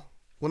apple?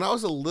 When I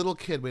was a little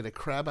kid, we had a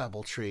crab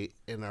apple tree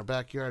in our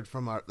backyard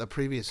from the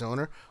previous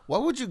owner. Why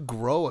would you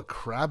grow a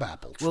crab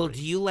apple tree? Well,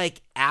 do you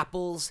like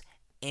apples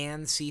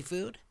and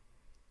seafood?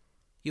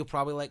 You'll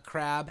probably like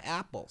crab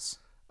apples.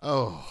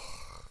 Oh.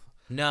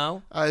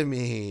 No? I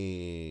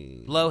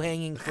mean...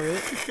 Low-hanging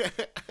fruit?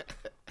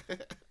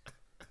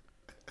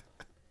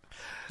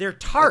 They're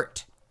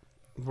tart.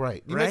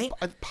 Right. You right?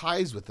 make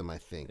pies with them, I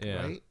think,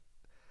 Yeah. right?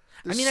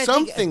 I There's mean,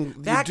 something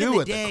think back you do in the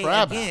with day, the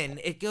crab again,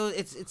 apple. it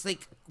goes. It's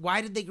like,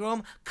 why did they grow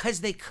them?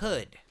 Because they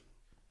could.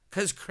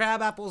 Because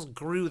crab apples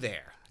grew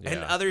there, and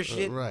Yeah. other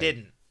shit Right.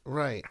 didn't.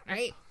 Right.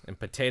 Right. And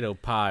potato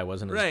pie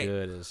wasn't Right. as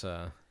good as...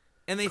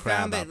 And they crab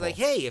found that, apple. like,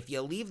 hey, if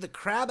you leave the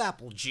crab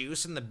apple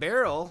juice in the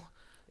barrel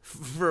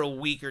for a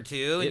week or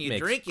two and you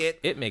drink it,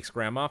 It makes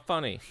grandma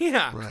funny.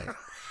 yeah, Right.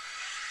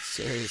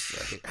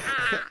 Seriously.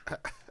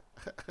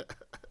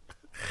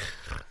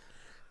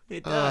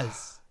 it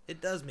does.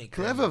 It does make.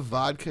 Can I have a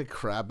vodka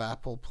crab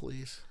apple,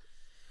 please?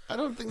 I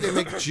don't think they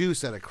make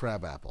juice out of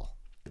crab apple.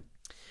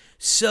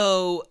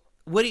 So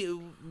what do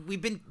you?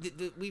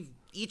 We've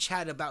each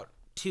had about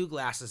 2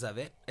 glasses of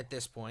it at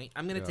this point.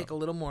 I'm gonna take a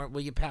little more.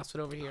 Will you pass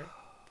it over here?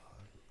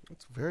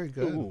 It's very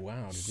good. Ooh,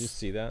 wow! Did you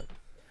see that?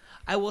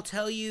 I will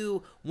tell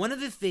you, one of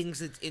the things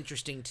that's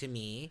interesting to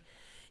me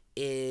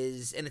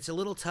is, and it's a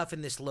little tough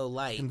in this low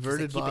light. 'cause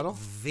Inverted I keep bottle? It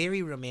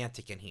very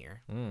romantic in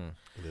here.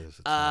 It is.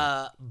 It's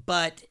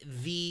But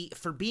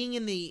for being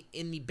in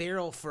the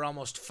barrel for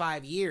almost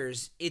 5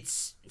 years,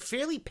 it's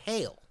fairly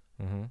pale.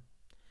 Mm-hmm.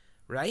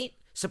 Right?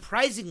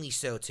 Surprisingly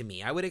so to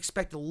me. I would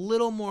expect a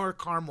little more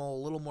caramel,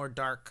 a little more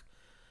dark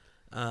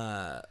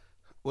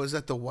Was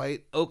that the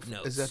white oak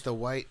notes. Is that the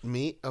white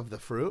meat of the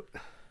fruit?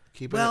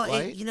 Keeping well, it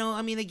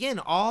light? again,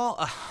 all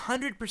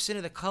 100%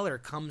 of the color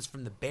comes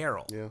from the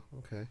barrel. Yeah,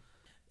 okay.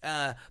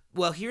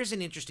 Well, here's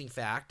an interesting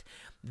fact.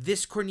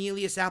 This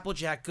Cornelius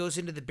Applejack goes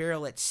into the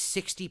barrel at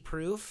 60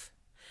 proof,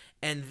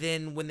 and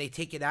then when they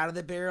take it out of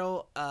the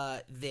barrel,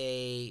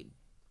 they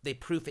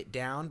proof it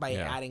down by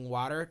adding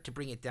water to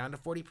bring it down to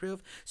 40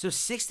 proof. So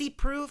 60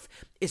 proof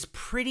is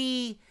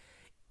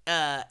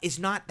is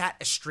not that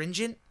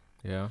astringent.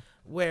 Yeah.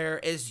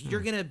 Whereas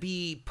you're going to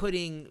be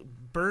putting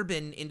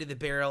bourbon into the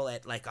barrel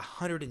at like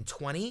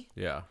 120.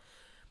 Yeah.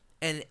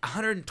 And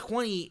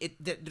 120,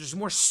 there's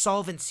more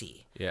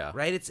solvency. Yeah.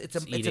 Right? It's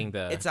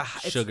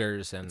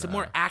sugars and it's a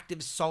more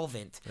active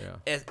solvent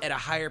at a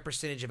higher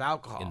percentage of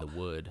alcohol in the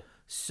wood.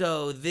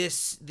 So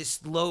this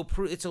low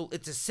proof,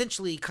 it's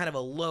essentially kind of a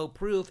low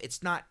proof.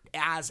 It's not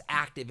as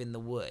active in the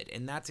wood,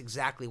 and that's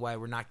exactly why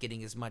we're not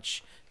getting as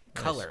much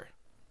color,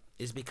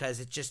 is because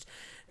it's just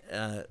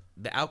the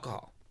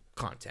alcohol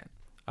content.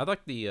 I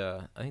like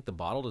I think the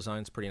bottle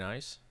design's pretty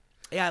nice.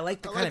 Yeah, I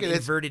like the kind of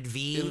inverted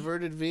V.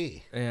 Inverted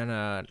V.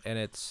 And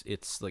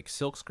it's like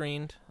silk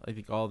screened. I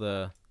think all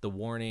the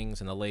warnings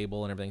and the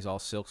label and everything's all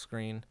silk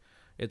screened.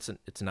 It's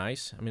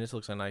nice. I mean, this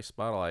looks like a nice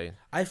bottle.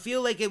 I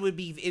feel like this would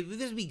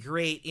be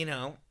great,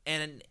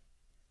 and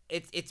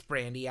it's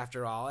brandy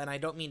after all, and I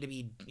don't mean to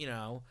be,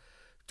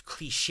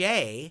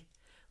 cliche,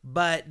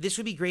 but this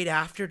would be great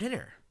after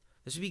dinner.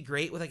 This would be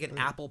great with like an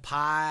apple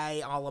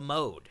pie a la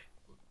mode.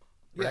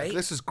 Right? Yeah,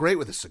 this is great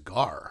with a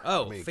cigar.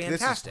 Oh, fantastic.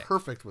 This is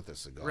perfect with a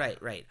cigar.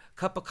 Right.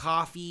 Cup of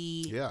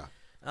coffee. Yeah.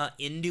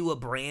 Into a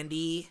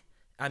brandy.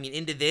 I mean,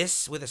 into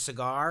this with a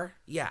cigar.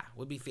 Yeah,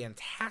 would be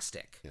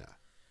fantastic. Yeah.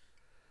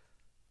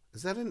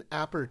 Is that an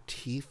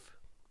aperitif?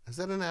 Is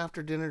that an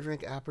after-dinner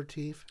drink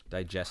aperitif?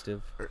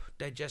 Digestive.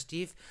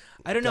 Digestif?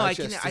 I don't know. I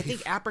Digestif.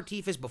 think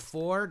aperitif is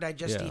before.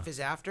 Digestif is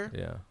after.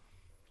 Yeah.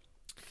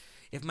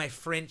 If my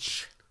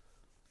French...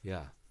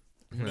 Yeah.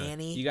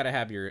 Nanny. You got to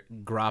have your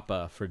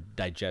grappa for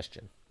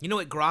digestion. You know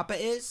what grappa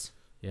is?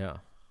 Yeah.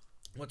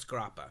 What's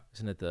grappa?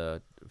 Isn't it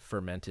the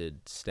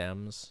fermented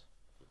stems?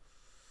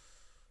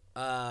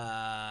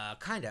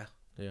 Kinda.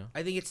 Yeah.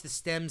 I think it's the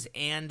stems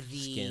and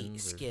the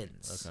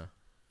skins. Okay.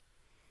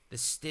 The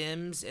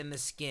stems and the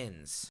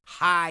skins.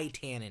 High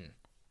tannin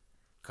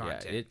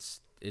content. Yeah,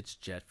 it's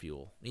jet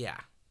fuel. Yeah.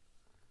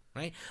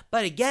 Right?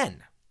 But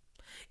again,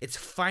 it's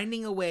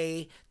finding a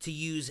way to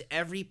use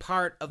every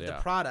part of the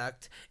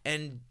product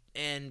and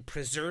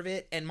preserve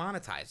it and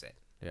monetize it.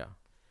 Yeah.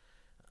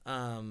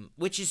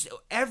 Which is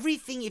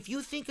everything. If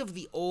you think of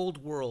the old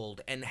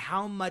world and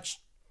how much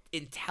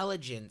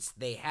intelligence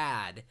they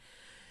had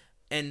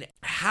and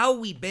how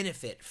we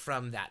benefit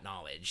from that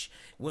knowledge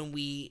when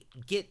we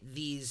get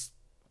these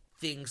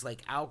things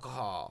like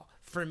alcohol,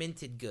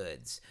 fermented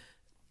goods,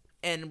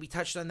 and we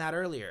touched on that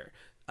earlier.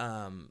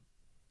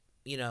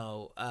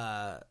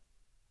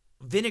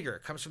 Vinegar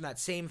comes from that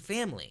same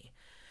family.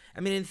 I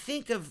mean, and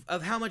think of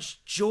how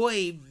much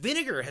joy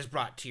vinegar has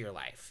brought to your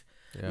life.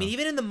 Yeah. I mean,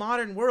 even in the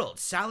modern world,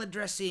 salad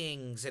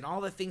dressings and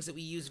all the things that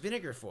we use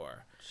vinegar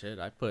for. Shit,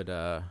 I put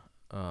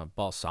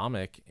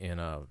balsamic in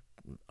a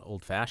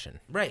old fashioned.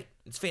 Right.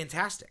 It's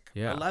fantastic.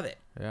 Yeah. I love it.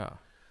 Yeah.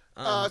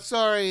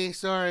 Sorry.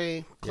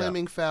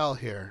 Claiming foul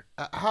here.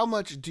 How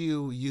much do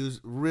you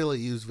really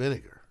use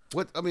vinegar?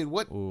 First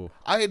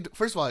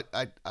of all,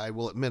 I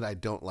will admit I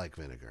don't like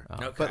vinegar.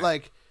 Okay. But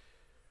like,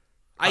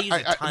 I use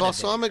a ton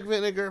balsamic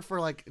vinegar for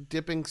like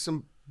dipping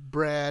some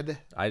bread.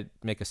 I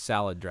make a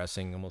salad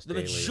dressing almost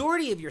daily. The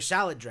majority of your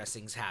salad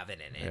dressings have it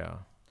in it. Yeah.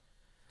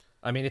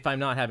 I mean, if I'm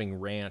not having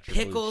ranch or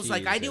pickles, blue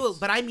cheese, I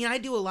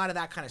do a lot of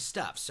that kind of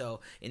stuff.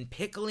 So in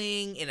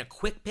pickling, in a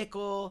quick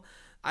pickle,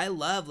 I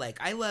love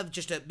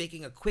just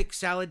making a quick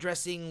salad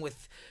dressing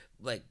with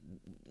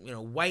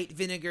white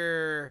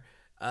vinegar,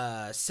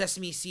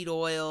 sesame seed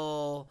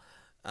oil,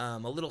 a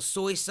little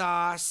soy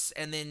sauce,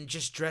 and then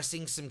just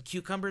dressing some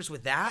cucumbers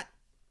with that.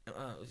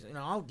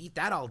 I'll eat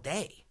that all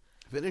day.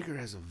 Vinegar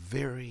has a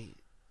very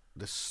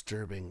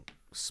disturbing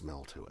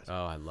smell to it.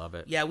 Oh, I love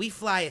it. Yeah, we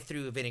fly it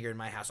through vinegar in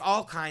my house.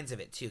 All kinds of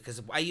it, too,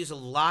 because I use a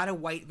lot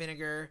of white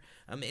vinegar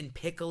in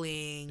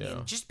pickling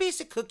and just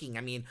basic cooking.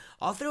 I mean,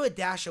 I'll throw a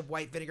dash of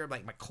white vinegar,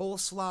 like my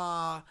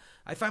coleslaw.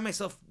 I find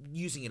myself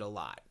using it a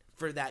lot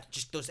for that,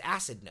 just those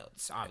acid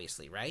notes,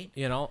 obviously, right?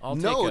 I'll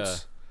take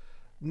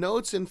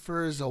Notes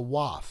infers a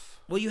waff.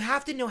 Well, you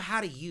have to know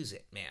how to use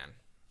it, man.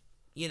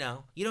 You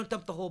don't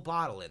dump the whole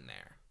bottle in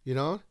there. You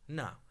know?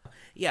 No.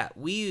 Yeah,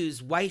 we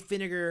use white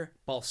vinegar,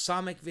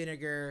 balsamic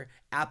vinegar,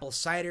 apple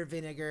cider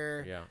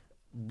vinegar,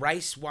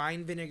 rice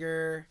wine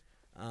vinegar.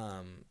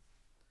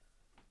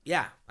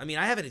 Yeah, I mean,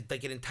 I have an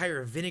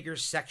entire vinegar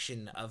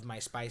section of my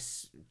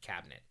spice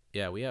cabinet.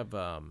 Yeah, we have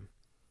a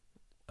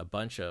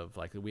bunch of,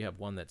 we have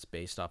one that's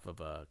based off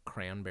of a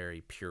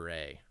cranberry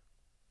puree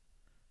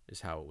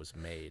is how it was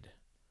made.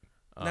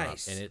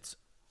 Nice. And it's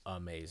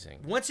amazing.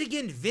 Once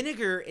again,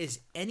 vinegar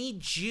is any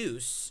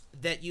juice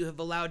that you have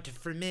allowed to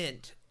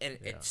ferment, and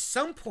at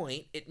some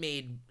point it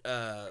made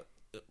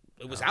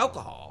it was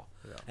alcohol,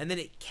 and then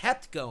it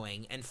kept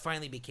going and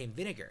finally became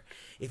vinegar.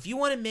 If you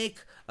want to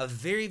make a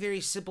very,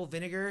 very simple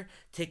vinegar,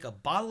 take a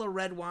bottle of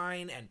red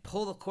wine and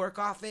pull the cork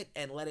off it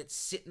and let it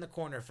sit in the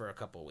corner for a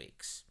couple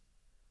weeks.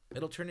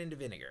 It'll turn into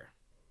vinegar,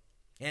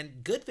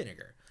 and good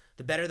vinegar.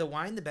 The better the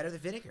wine, the better the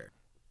vinegar.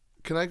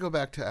 Can I go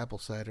back to apple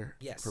cider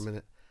for a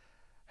minute?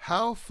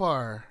 How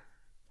far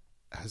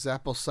has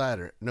apple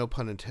cider, no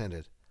pun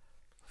intended,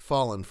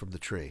 fallen from the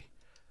tree?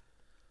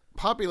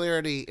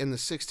 Popularity in the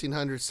 1600s,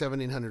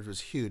 1700s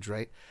was huge,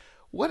 right?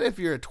 What if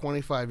you're a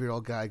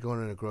 25-year-old guy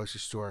going in a grocery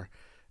store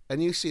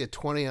and you see a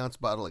 20-ounce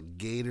bottle of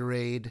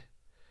Gatorade,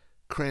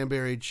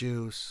 cranberry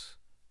juice,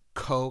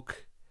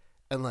 Coke,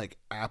 and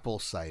apple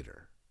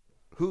cider?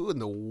 Who in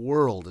the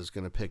world is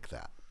going to pick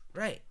that?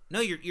 Right. No,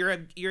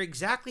 you're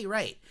exactly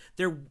right.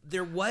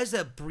 There was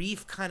a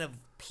brief kind of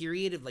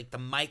period of the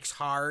Mike's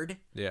Hard.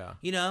 Yeah.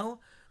 You know?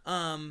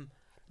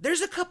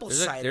 There's a couple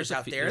ciders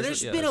out there.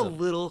 There's been a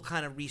little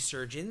kind of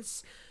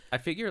resurgence. I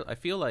feel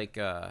like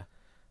a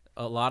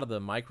lot of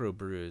the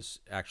microbrews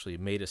actually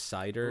made a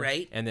cider,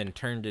 right? And then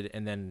turned it,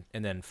 and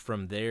then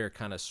from there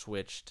kind of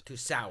switched to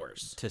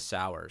sours.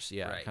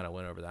 Yeah, right. Kind of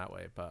went over that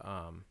way. But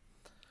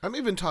I'm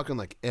even talking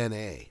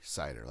NA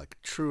cider,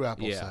 true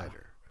apple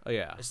cider. Oh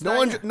yeah.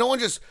 No one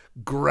just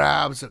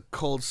grabs a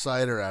cold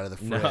cider out of the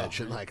fridge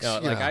and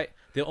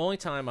the only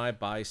time I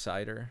buy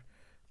cider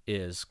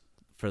is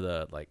for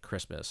the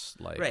Christmas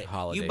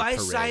holiday You buy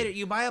parade. cider.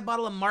 You buy a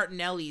bottle of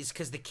Martinelli's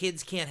because the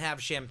kids can't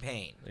have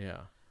champagne.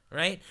 Yeah.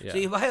 Right. Yeah. So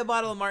you buy a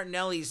bottle of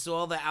Martinelli's so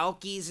all the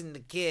alkies and the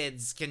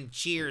kids can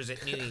cheers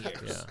at New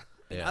Year's.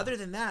 Yeah. Other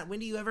than that, when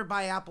do you ever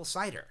buy apple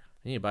cider?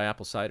 You buy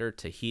apple cider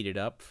to heat it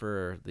up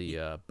for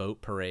the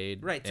boat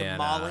parade, right? To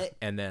mull it,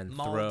 and then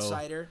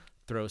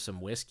throw some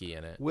whiskey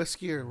in it.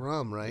 Whiskey or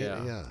rum, right?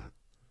 Yeah.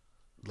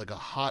 Like a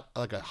hot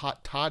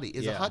toddy.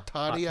 Is a hot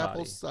toddy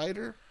apple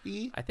cider?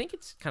 I think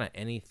it's kind of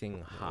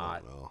anything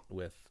hot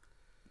with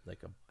a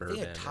bourbon. I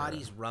think a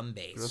toddy's rum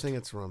based. I think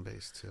it's rum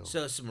based too.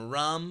 So some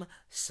rum,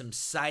 some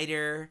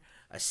cider,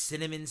 a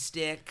cinnamon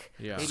stick,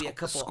 maybe a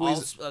couple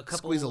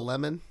squeeze a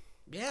lemon,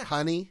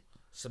 honey,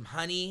 some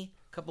honey,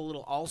 a couple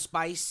little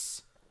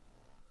allspice.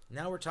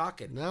 Now we're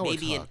talking.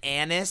 Maybe an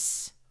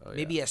anise,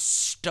 maybe a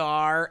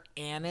star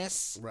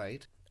anise.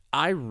 Right.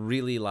 I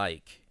really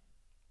like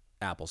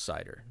apple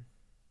cider.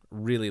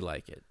 Really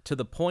like it to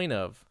the point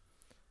of,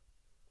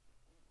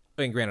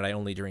 and granted, I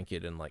only drink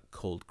it in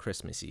cold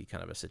Christmassy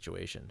kind of a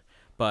situation,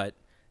 but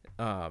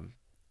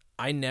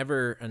I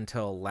never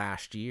until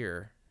last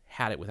year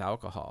had it with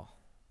alcohol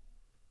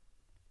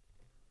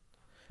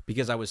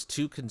because I was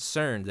too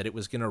concerned that it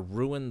was going to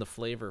ruin the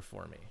flavor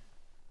for me.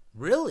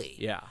 Really?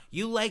 Yeah.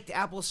 You liked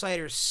apple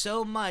cider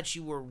so much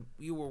you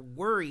were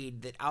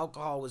worried that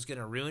alcohol was going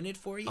to ruin it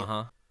for you?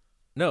 Uh-huh.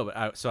 No,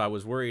 but I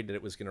was worried that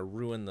it was going to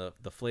ruin the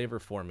flavor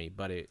for me,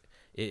 but it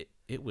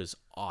was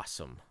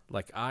awesome.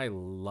 I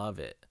love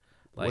it.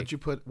 What'd you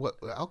put? What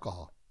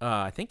alcohol?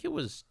 I think it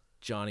was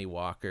Johnny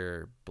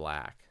Walker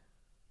Black.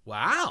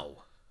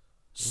 Wow.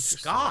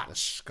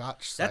 Scotch.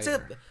 Scotch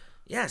cider.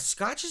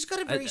 Scotch has got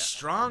a very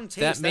strong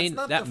taste.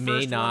 That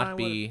may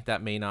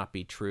not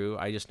be true.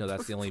 I just know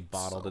that's the only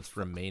bottle that's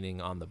remaining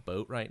on the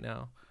boat right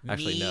now.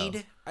 Actually,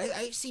 mead. no.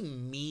 I see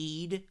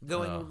mead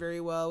going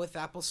very well with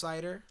apple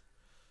cider.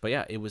 But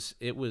yeah, it was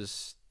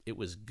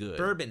good.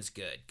 Bourbon's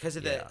good because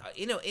of the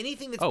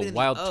anything that's been in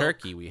wild the oak,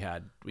 turkey we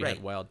had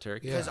wild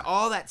turkey because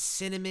all that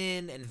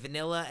cinnamon and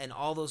vanilla and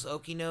all those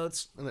oaky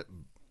notes. And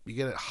you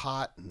get it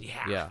hot. And,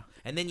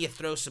 and then you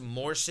throw some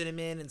more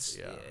cinnamon and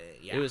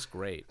it was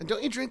great. And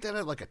don't you drink that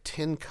out of a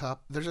tin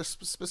cup? There's a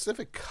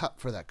specific cup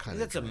for that kind of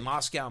drink. That's a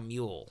Moscow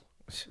Mule.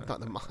 Not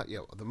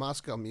the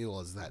Moscow Mule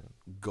is that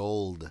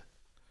gold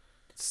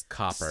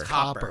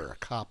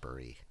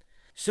coppery.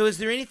 So is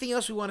there anything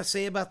else we want to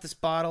say about this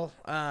bottle?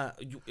 I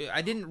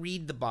didn't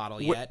read the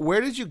bottle yet.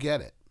 Where did you get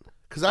it?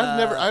 Because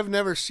I've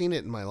never seen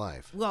it in my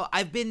life. Well,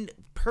 I've been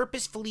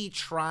purposefully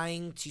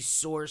trying to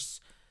source,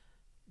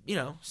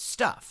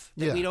 stuff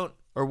that we don't.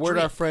 Or where'd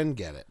our friend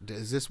get it?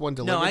 Is this one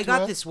delivered? No, I to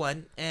got us? this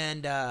one,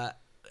 and I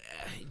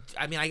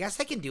guess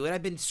I can do it.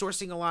 I've been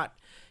sourcing a lot.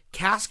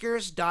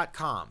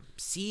 Caskers.com,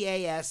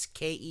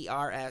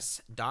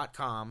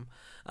 CASKERS.com.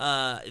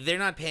 They're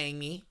not paying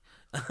me.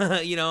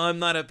 I'm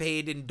not a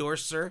paid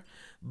endorser,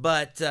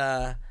 but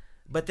they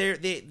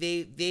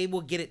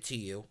will get it to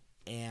you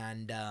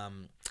and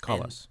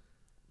call us.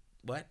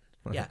 What?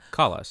 Yeah,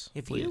 call us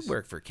if please. You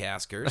work for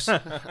Caskers.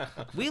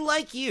 We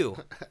like you,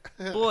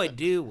 boy,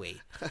 do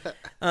we?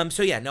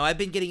 So yeah, no, I've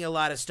been getting a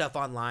lot of stuff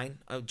online.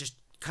 Just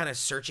kind of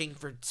searching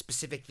for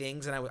specific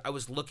things, and I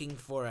was looking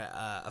for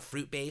a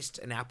fruit-based,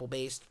 an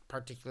apple-based,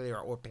 particularly,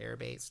 or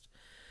pear-based,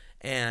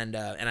 and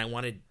I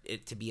wanted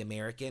it to be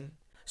American.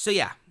 So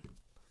yeah,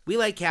 we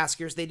like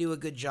Caskers. They do a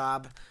good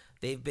job.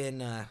 They've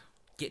been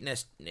getting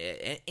us,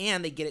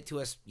 and they get it to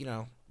us,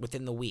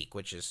 within the week,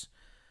 which is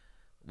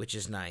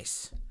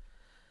nice.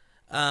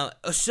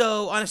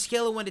 So on a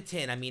scale of 1 to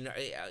 10, I mean,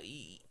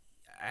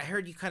 I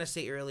heard you kind of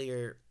say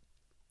earlier,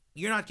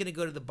 you're not going to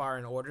go to the bar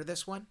and order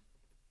this one?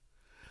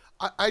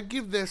 I'd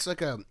give this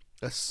like a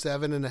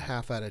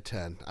 7.5 out of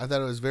 10. I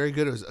thought it was very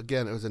good. It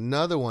was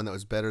another one that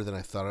was better than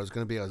I thought it was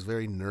going to be. I was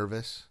very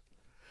nervous.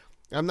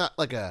 I'm not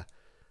like a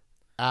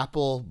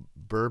apple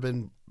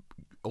bourbon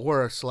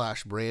or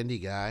 / brandy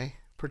guy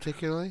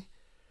particularly,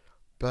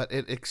 but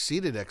it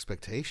exceeded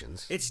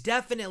expectations. It's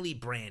definitely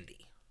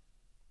brandy.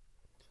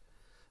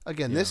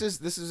 Again, this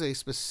is a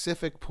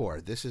specific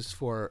pour. This is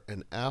for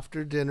an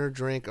after dinner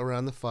drink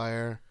around the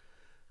fire,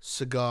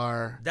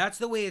 cigar. That's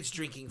the way it's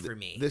drinking for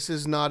me. This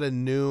is not a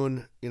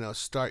noon,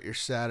 start your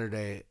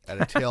Saturday at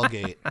a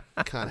tailgate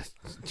kind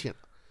of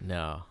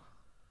No.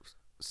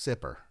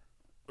 sipper.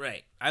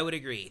 Right. I would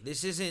agree.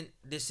 This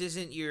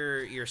isn't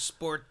your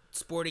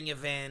sporting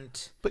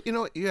event. But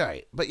you're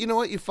right. But you know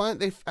what you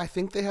find I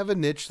think they have a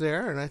niche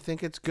there, and I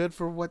think it's good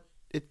for what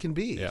it can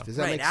be. Yeah. Does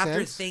that make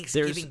after sense?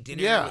 Thanksgiving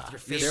dinner with your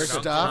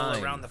favorite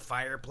uncle around the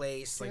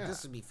fireplace,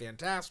 this would be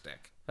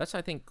fantastic. That's,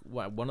 I think,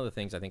 one of the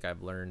things I think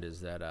I've learned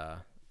is that I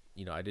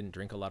didn't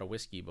drink a lot of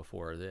whiskey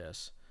before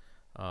this,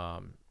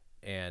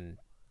 and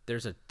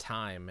there's a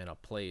time and a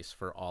place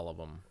for all of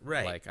them.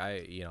 Right. Like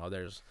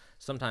there's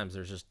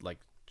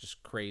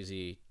just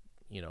crazy,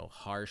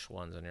 harsh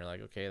ones, and you're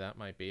like, okay, that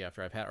might be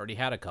after I've already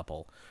had a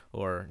couple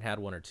or had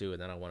one or two,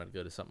 and then I wanted to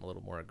go to something a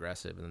little more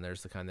aggressive, and then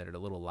there's the kind that are a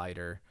little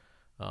lighter.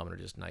 And are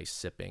just nice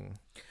sipping.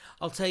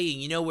 I'll tell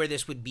you, where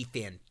this would be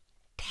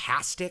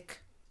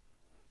fantastic?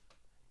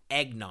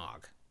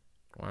 Eggnog.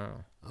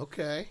 Wow.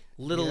 Okay.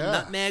 Little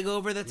nutmeg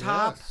over the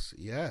top.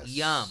 Yes.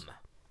 Yum.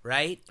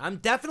 Right? I'm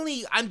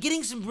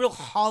getting some real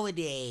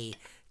holiday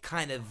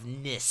kind of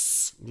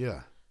ness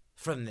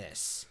from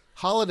this.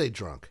 Holiday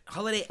drunk.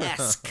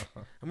 Holiday-esque.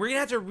 And we're going to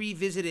have to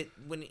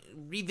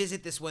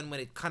revisit this one when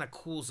it kind of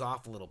cools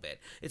off a little bit.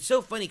 It's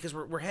so funny because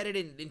we're headed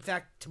in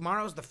fact,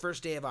 tomorrow's the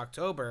first day of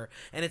October,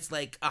 and it's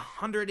like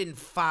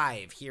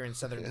 105 here in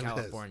Southern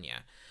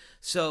California.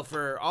 So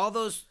for all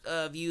those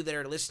of you that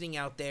are listening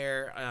out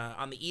there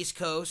on the East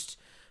Coast,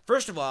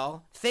 first of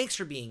all, thanks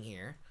for being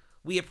here.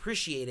 We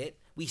appreciate it.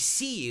 We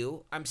see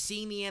you. I'm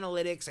seeing the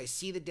analytics. I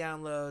see the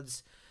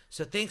downloads.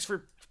 So thanks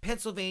for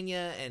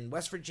Pennsylvania and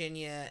West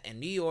Virginia and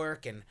New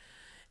York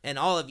and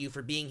all of you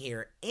for being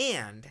here.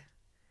 And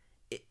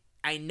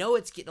I know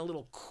it's getting a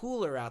little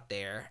cooler out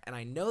there, and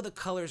I know the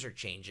colors are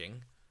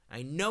changing.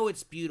 I know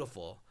it's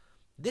beautiful.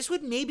 This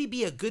would maybe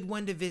be a good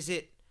one to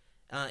visit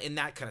in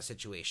that kind of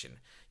situation.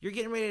 You're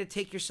getting ready to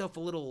take yourself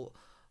a little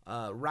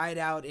ride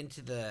out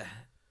into the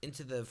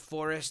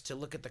forest to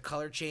look at the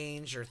color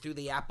change, or through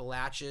the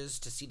Appalachians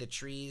to see the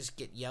trees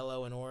get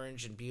yellow and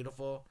orange and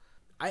beautiful.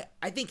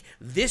 I think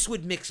this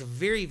would mix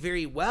very,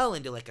 very well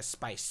into like a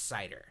spiced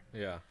cider.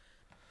 Yeah.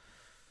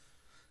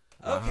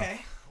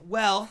 Okay.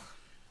 Well,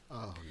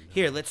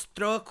 here, let's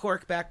throw a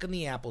cork back on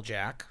the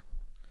Applejack,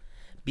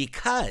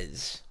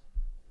 because,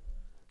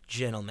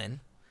 gentlemen,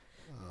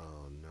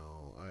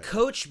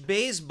 Coach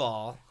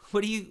Beisbol,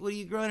 what are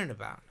you groaning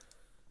about?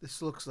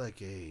 This looks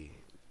like a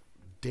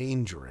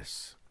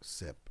dangerous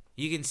sip.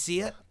 You can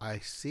see it? I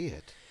see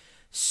it.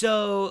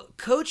 So,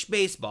 Coach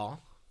Beisbol,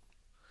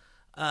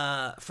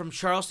 from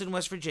Charleston,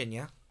 West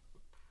Virginia,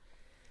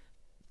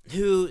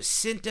 who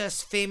sent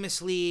us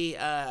famously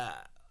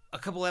a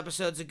couple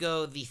episodes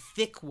ago the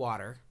thick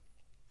water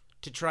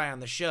to try on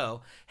the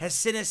show, has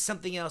sent us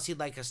something else he'd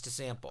like us to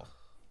sample.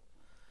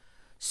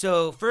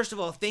 So, first of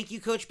all, thank you,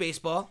 Coach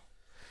Beisbol.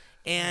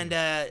 And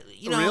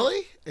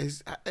really?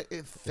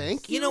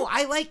 Thank you.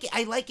 I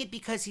like it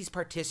because he's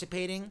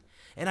participating,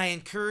 and I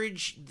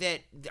encourage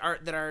that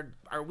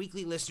our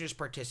weekly listeners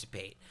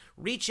participate.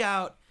 Reach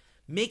out,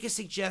 make a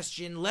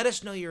suggestion, let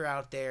us know you're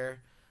out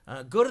there.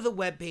 Go to the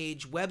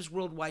webpage,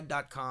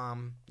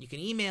 websworldwide.com. You can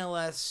email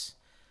us,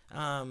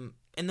 and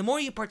the more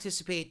you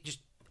participate, just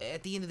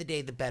at the end of the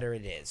day, the better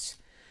it is.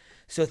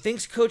 So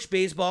thanks, Coach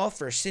Beisbol,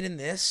 for sending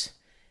this,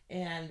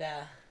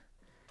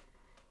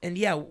 and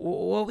yeah,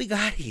 what we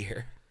got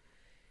here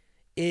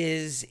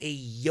is a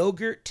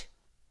yogurt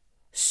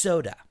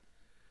soda.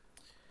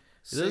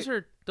 Those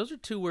are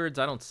two words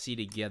I don't see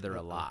together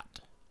a lot.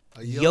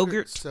 A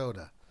yogurt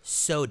soda.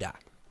 Soda.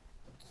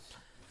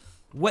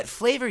 What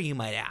flavor, you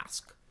might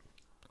ask?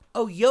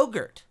 Oh,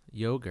 yogurt.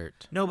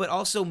 Yogurt. No, but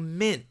also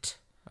mint.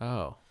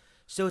 Oh.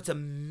 So it's a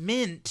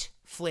mint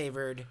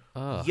flavored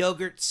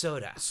yogurt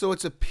soda. So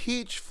it's a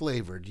peach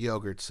flavored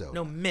yogurt soda.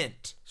 No,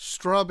 mint.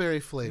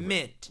 Strawberry flavored.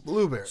 Mint.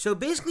 Blueberry. So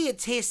basically it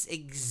tastes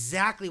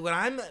exactly what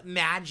I'm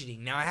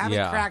imagining. Now I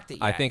haven't cracked it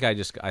yet. I think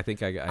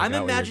I'm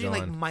imagining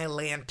like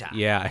Mylanta.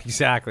 Yeah,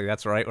 exactly.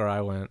 That's right where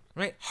I went.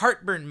 Right?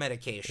 Heartburn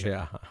medication.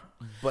 Yeah.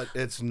 But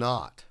it's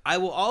not. I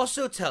will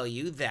also tell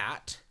you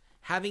that,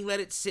 having let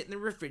it sit in the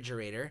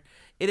refrigerator,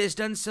 it has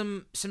done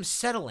some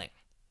settling.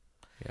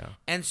 Yeah.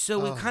 And so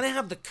we kind of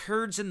have the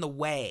curds in the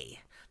way.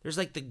 There's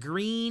like the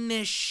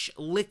greenish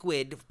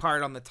liquid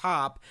part on the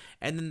top,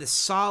 and then the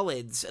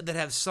solids that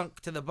have sunk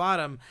to the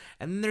bottom,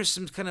 and then there's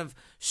some kind of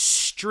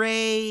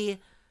stray,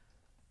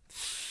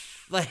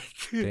 like,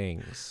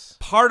 Things.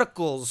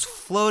 particles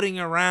floating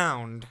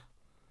around.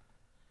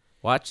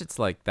 Watch, it's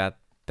like that.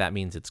 That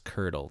means it's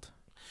curdled.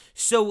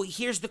 So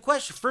here's the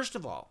question. First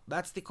of all,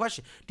 that's the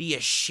question. Do you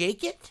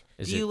shake it?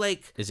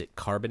 Is it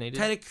carbonated?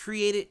 Kind of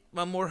create it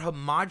a more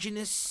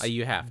homogeneous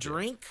you have to.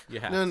 drink? You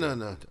have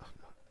No.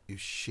 You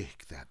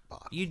shake that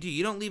bottle. You do.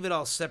 You don't leave it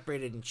all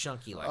separated and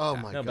chunky like Oh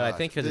that. my No, god! but I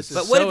think because it's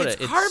But soda. what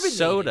if it's carbonated?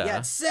 soda. Yeah,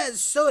 it says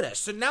soda.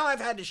 So now I've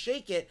had to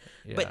shake it,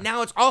 Yeah. but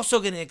now it's also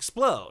going to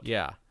explode.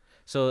 Yeah.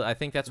 So I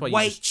think that's why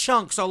White you just,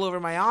 chunks all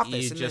over my office, you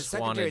and the just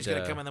secretary's going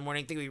wanted to to- come in the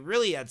morning and think we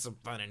really had some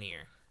fun in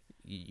here.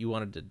 you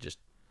wanted to just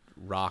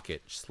rock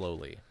it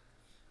slowly.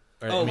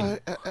 Or, Oh, I mean,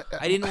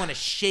 I didn't want to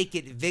shake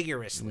it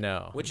vigorously.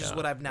 No, which is no.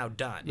 what I've now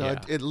done. No,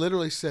 Yeah. it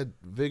literally said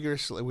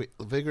vigorously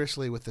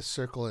with the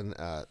circle and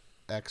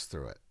X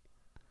through it.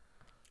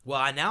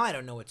 Well, now I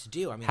don't know what to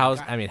do. I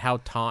mean, how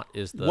taunt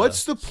is the?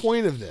 What's the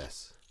point of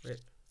this?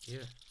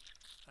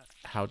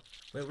 How?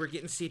 Wait, we're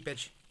getting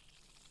seepage.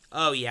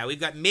 Oh yeah, we've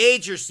got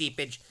major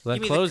seepage. Then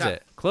Give me close the cup.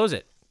 it. Close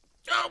it.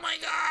 Oh my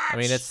gosh! I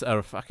mean, it's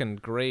a fucking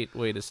great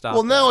way to stop.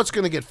 Well, now that. it's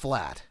going to get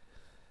flat.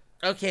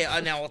 Okay,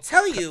 now I'll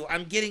tell you,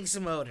 I'm getting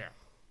some odor.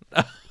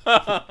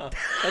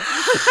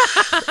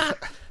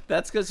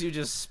 That's because you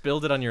just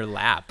spilled it on your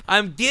lap.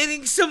 I'm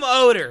getting some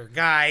odor,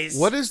 guys.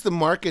 What is the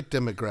market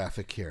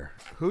demographic here?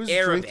 Who's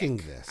Arabic,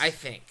 drinking this? I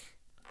think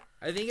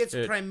it's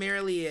Dude.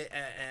 primarily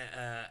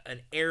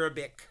an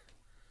Arabic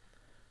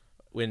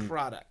When?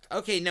 product.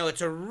 Okay, no,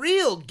 it's a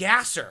real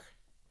gasser.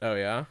 Oh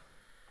yeah.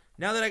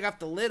 Now that I got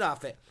the lid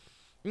off it.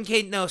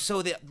 Okay, no,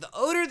 so the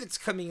odor that's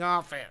coming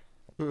off it.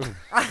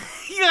 I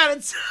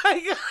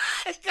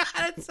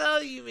gotta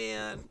tell you,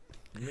 man.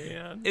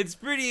 It's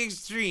pretty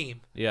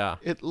extreme. Yeah.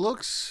 It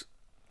looks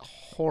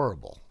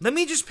horrible. Let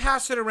me just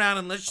pass it around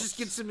and let's just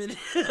get some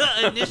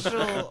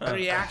initial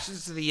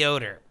reactions to the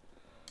odor.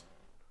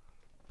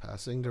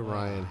 Passing to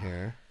Ryan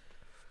here.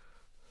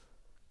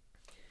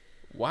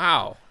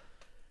 Wow.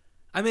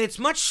 I mean, it's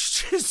much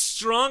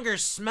stronger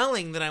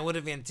smelling than I would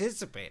have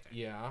anticipated.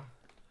 Yeah.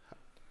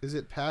 Is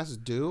it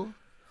past due?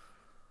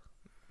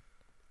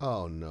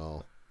 Oh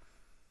no.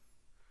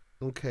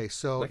 Okay,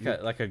 so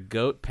Like a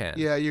goat pen.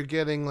 yeah, you're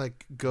getting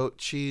like goat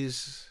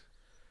cheese.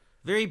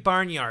 Very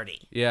barnyardy.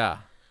 Yeah.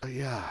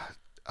 Yeah,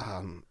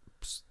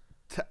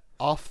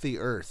 off the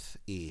earth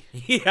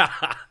Yeah.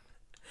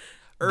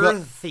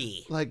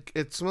 Earthy. Like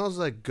it smells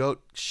like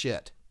goat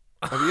shit.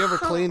 Have you ever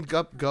cleaned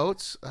up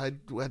goats? I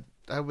went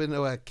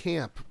to a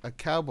camp, a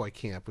cowboy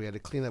camp. We had to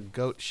clean up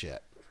goat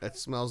shit. It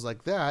smells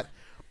like that,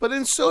 but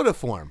in soda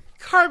form,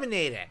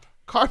 Carbonated.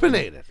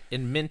 carbonated.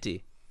 In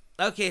minty.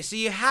 Okay, so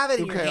you have it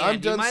in your Okay, hand. I'm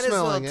You done might as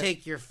well smelling it.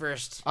 take your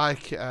first. I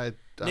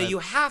No, you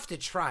have to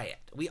try it.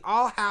 We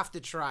all have to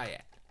try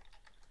it.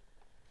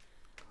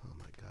 Oh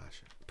my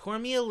gosh, Pour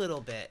me a little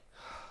bit.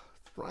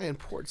 Ryan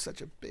poured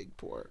such a big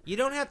pour. You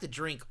don't have to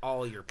drink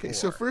all your pour. Okay,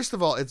 so first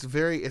of all, it's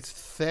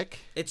thick.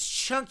 It's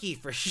chunky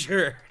for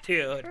sure,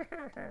 dude.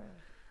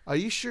 Are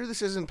you sure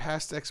this isn't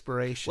past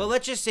expiration? Well,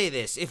 let's just say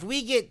this. If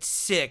we get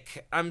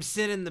sick, I'm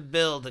sending the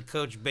bill to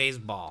coach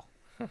Beisbol.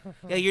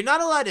 Yeah, you're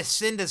not allowed to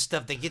send us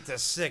stuff that gets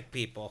us sick,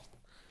 people.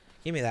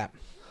 Give me that.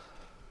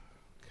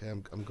 Okay,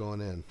 I'm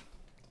going in.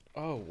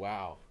 Oh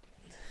wow.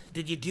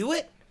 Did you do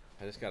it?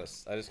 I just got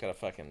a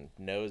fucking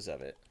nose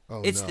of it.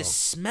 Oh It's no. the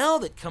smell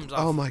that comes off.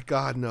 Oh my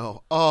God,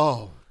 no.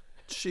 Oh,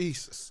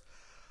 Jesus.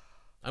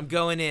 I'm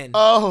going in.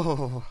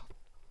 Oh.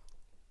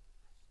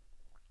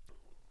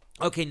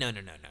 Okay, no.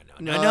 No,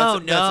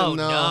 that's a no.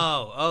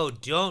 No. Oh,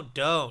 don't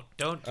do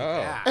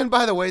that. And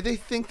by the way, they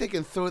think they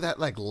can throw that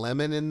like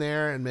lemon in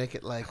there and make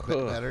it like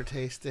better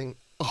tasting.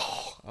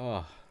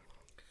 Oh.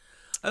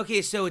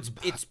 Okay, so it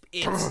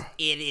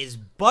is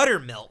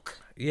buttermilk.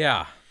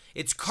 Yeah.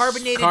 It's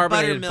carbonated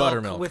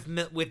buttermilk with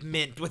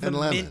mint with And a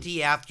lemon.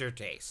 minty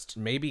aftertaste.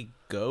 Maybe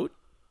goat.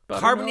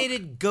 Buttermilk?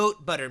 Carbonated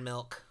goat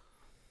buttermilk.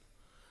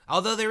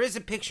 Although there is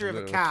a picture of a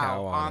Little cow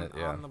cow on on it,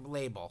 yeah. the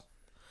label.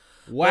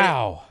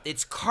 Wow.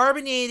 It's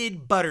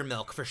carbonated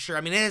buttermilk for sure.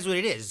 I mean, that is what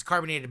it is. It's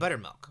carbonated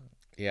buttermilk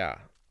Yeah.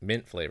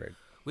 Mint flavored.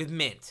 with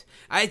mint.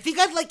 I think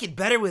I'd like it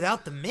better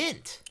without the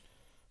mint.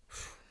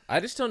 I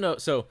just don't know.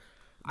 So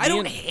I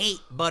don't hate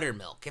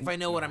buttermilk if I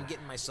know what I'm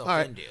getting myself All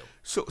right. into.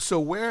 So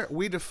where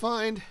we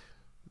defined.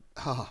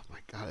 Oh my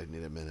God, I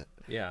need a minute.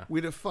 Yeah.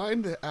 We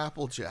defined the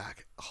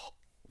Applejack.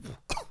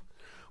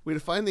 We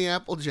defined the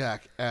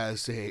Applejack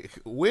as a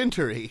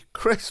wintry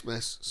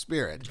Christmas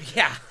spirit.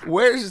 Yeah.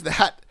 Where's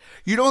that?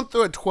 You don't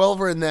throw a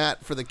 12er in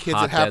that for the kids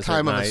Hot at desert halftime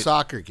of a night.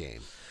 soccer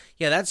game.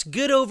 Yeah, that's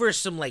good over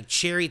some like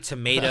cherry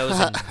tomatoes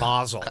and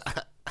basil.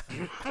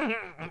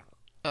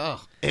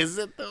 Oh, is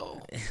it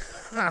though?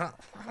 I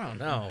don't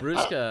know.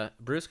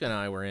 Brusca and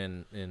I were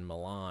in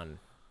Milan,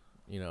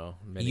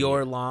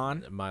 Your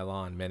lawn? My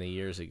lawn many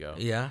years ago.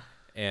 Yeah.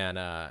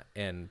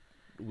 And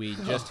we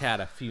just had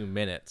a few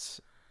minutes,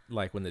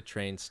 like when the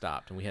train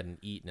stopped, and we hadn't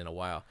eaten in a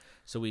while.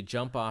 So we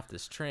jump off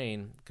this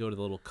train, go to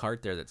the little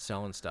cart there that's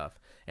selling stuff,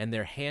 and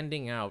they're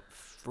handing out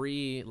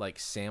free like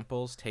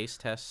samples,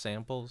 taste test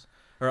samples.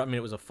 Or I mean,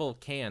 it was a full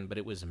can, but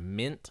it was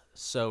mint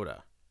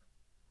soda.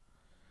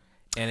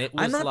 And it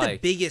was I'm not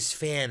like, the biggest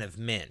fan of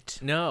mint.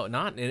 No,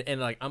 not and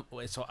like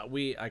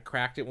I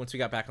cracked it once we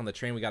got back on the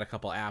train. We got a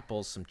couple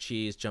apples, some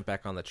cheese, jumped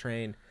back on the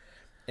train,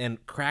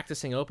 and cracked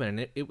this thing open,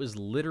 and it was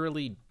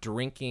literally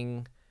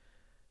drinking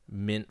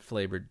mint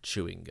flavored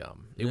chewing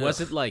gum. It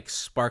wasn't like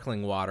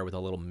sparkling water with a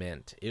little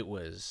mint. It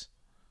was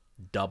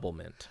double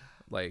mint.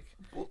 Like,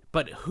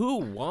 but who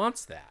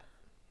wants that?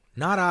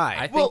 Not I.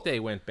 I think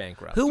they went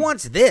bankrupt. Who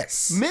wants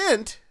this?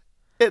 Mint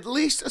at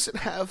least doesn't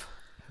have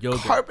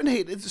Yogurt.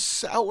 carbonated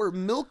sour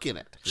milk in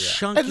it. Yeah.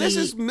 Chunky. And this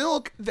is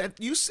milk that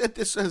you said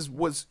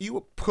was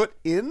you put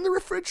in the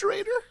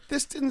refrigerator?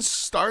 This didn't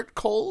start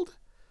cold?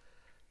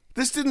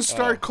 This didn't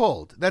start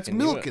cold. That's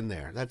milk in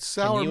there. That's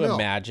sour Can you milk.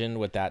 imagine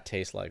what that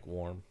tastes like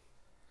warm?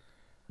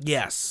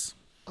 Yes.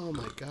 Oh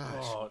my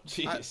gosh. Oh,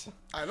 jeez.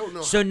 I don't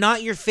know. So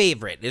not your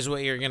favorite is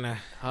what you're going to...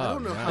 I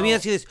don't know. Let me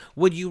ask you this.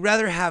 Would you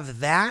rather have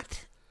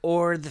that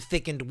or the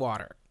thickened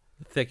water?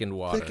 Thickened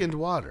water. Thickened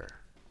water.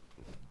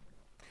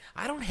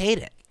 I don't hate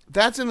it.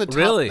 That's in the top.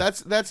 Really?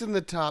 That's in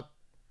the top.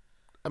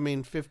 I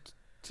mean,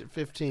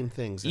 15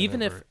 things.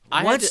 Even if ever.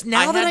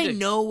 Now that I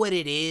know what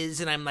it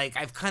is, and I'm like,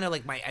 I've kind of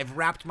like I've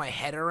wrapped my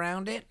head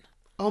around it.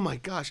 Oh my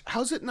gosh,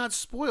 how's it not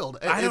spoiled?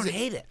 I don't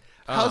hate it.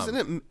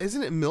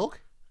 Isn't it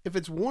milk? If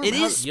it's warm, It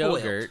is spoiled.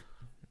 yogurt.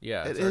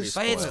 Yeah, It already is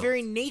By its spoiled.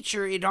 very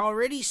nature, it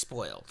already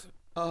spoiled.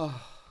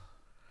 Oh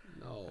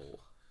no.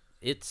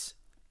 It's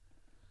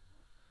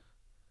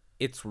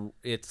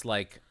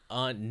like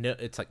no,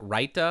 it's like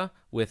raita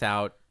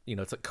without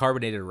it's like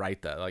carbonated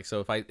raita. Like so,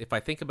 if I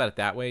think about it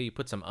that way, you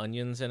put some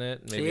onions in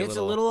it. Maybe It's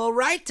a little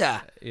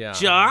raita. Yeah.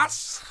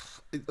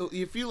 Joss.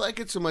 If you like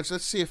it so much,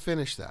 let's see you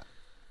finish that.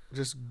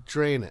 Just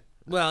drain it.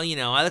 Well,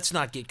 let's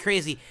not get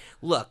crazy.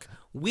 Look,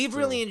 we've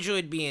really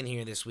enjoyed being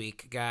here this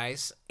week,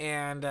 guys,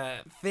 and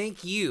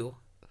thank you,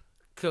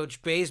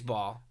 Coach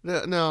Beisbol.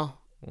 No.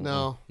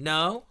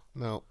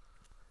 No?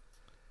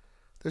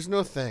 There's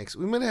no thanks.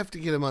 We might have to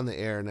get him on the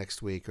air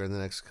next week or in the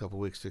next couple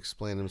weeks to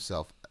explain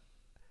himself.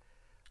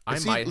 I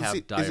might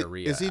have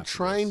diarrhea. Is he after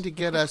trying this. to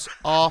get us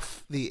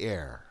off the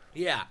air?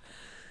 Yeah.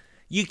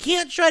 You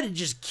can't try to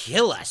just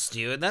kill us,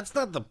 dude. That's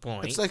not the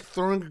point. It's like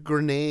throwing a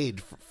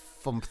grenade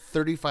from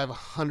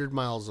 3,500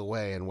 miles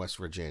away in West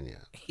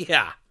Virginia.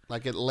 Yeah.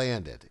 Like it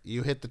landed.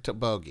 You hit the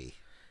bogey.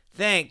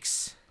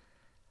 Thanks.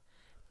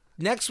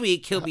 Next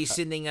week, he'll be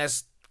sending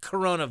us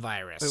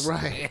coronavirus.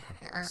 Right.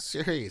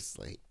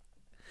 Seriously.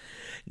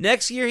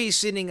 Next year, he's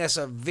sending us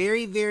a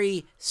very,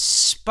 very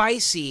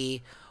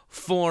spicy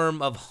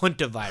form of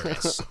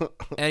huntavirus.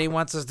 And he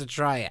wants us to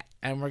try it.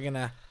 And we're going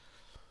to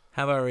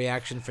have a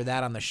reaction for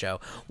that on the show.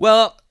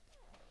 Well,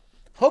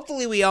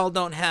 hopefully we all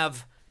don't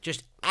have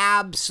just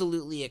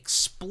absolutely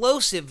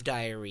explosive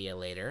diarrhea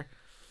later.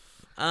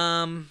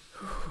 But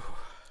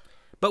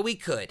we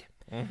could.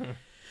 Mm-hmm.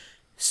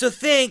 So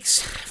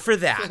thanks for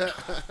that.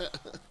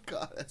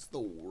 God, that's the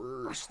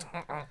worst.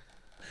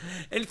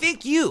 And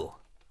thank you,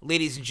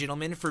 ladies and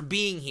gentlemen, for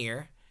being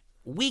here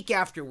week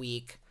after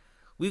week.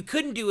 We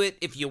couldn't do it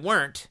if you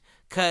weren't,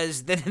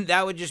 because then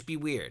that would just be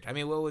weird. I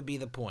mean, what would be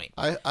the point?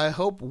 I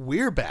hope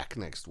we're back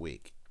next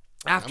week.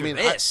 After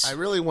this. I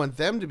really want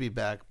them to be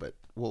back, but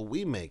will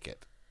we make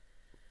it?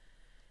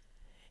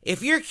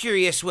 If you're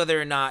curious whether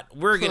or not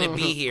we're going to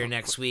be here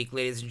next week,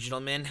 ladies and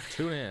gentlemen,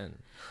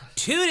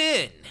 Tune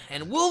in,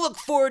 and we'll look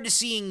forward to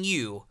seeing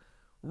you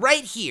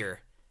right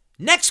here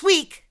next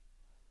week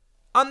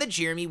on the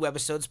Jeremy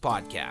Webisodes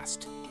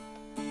podcast.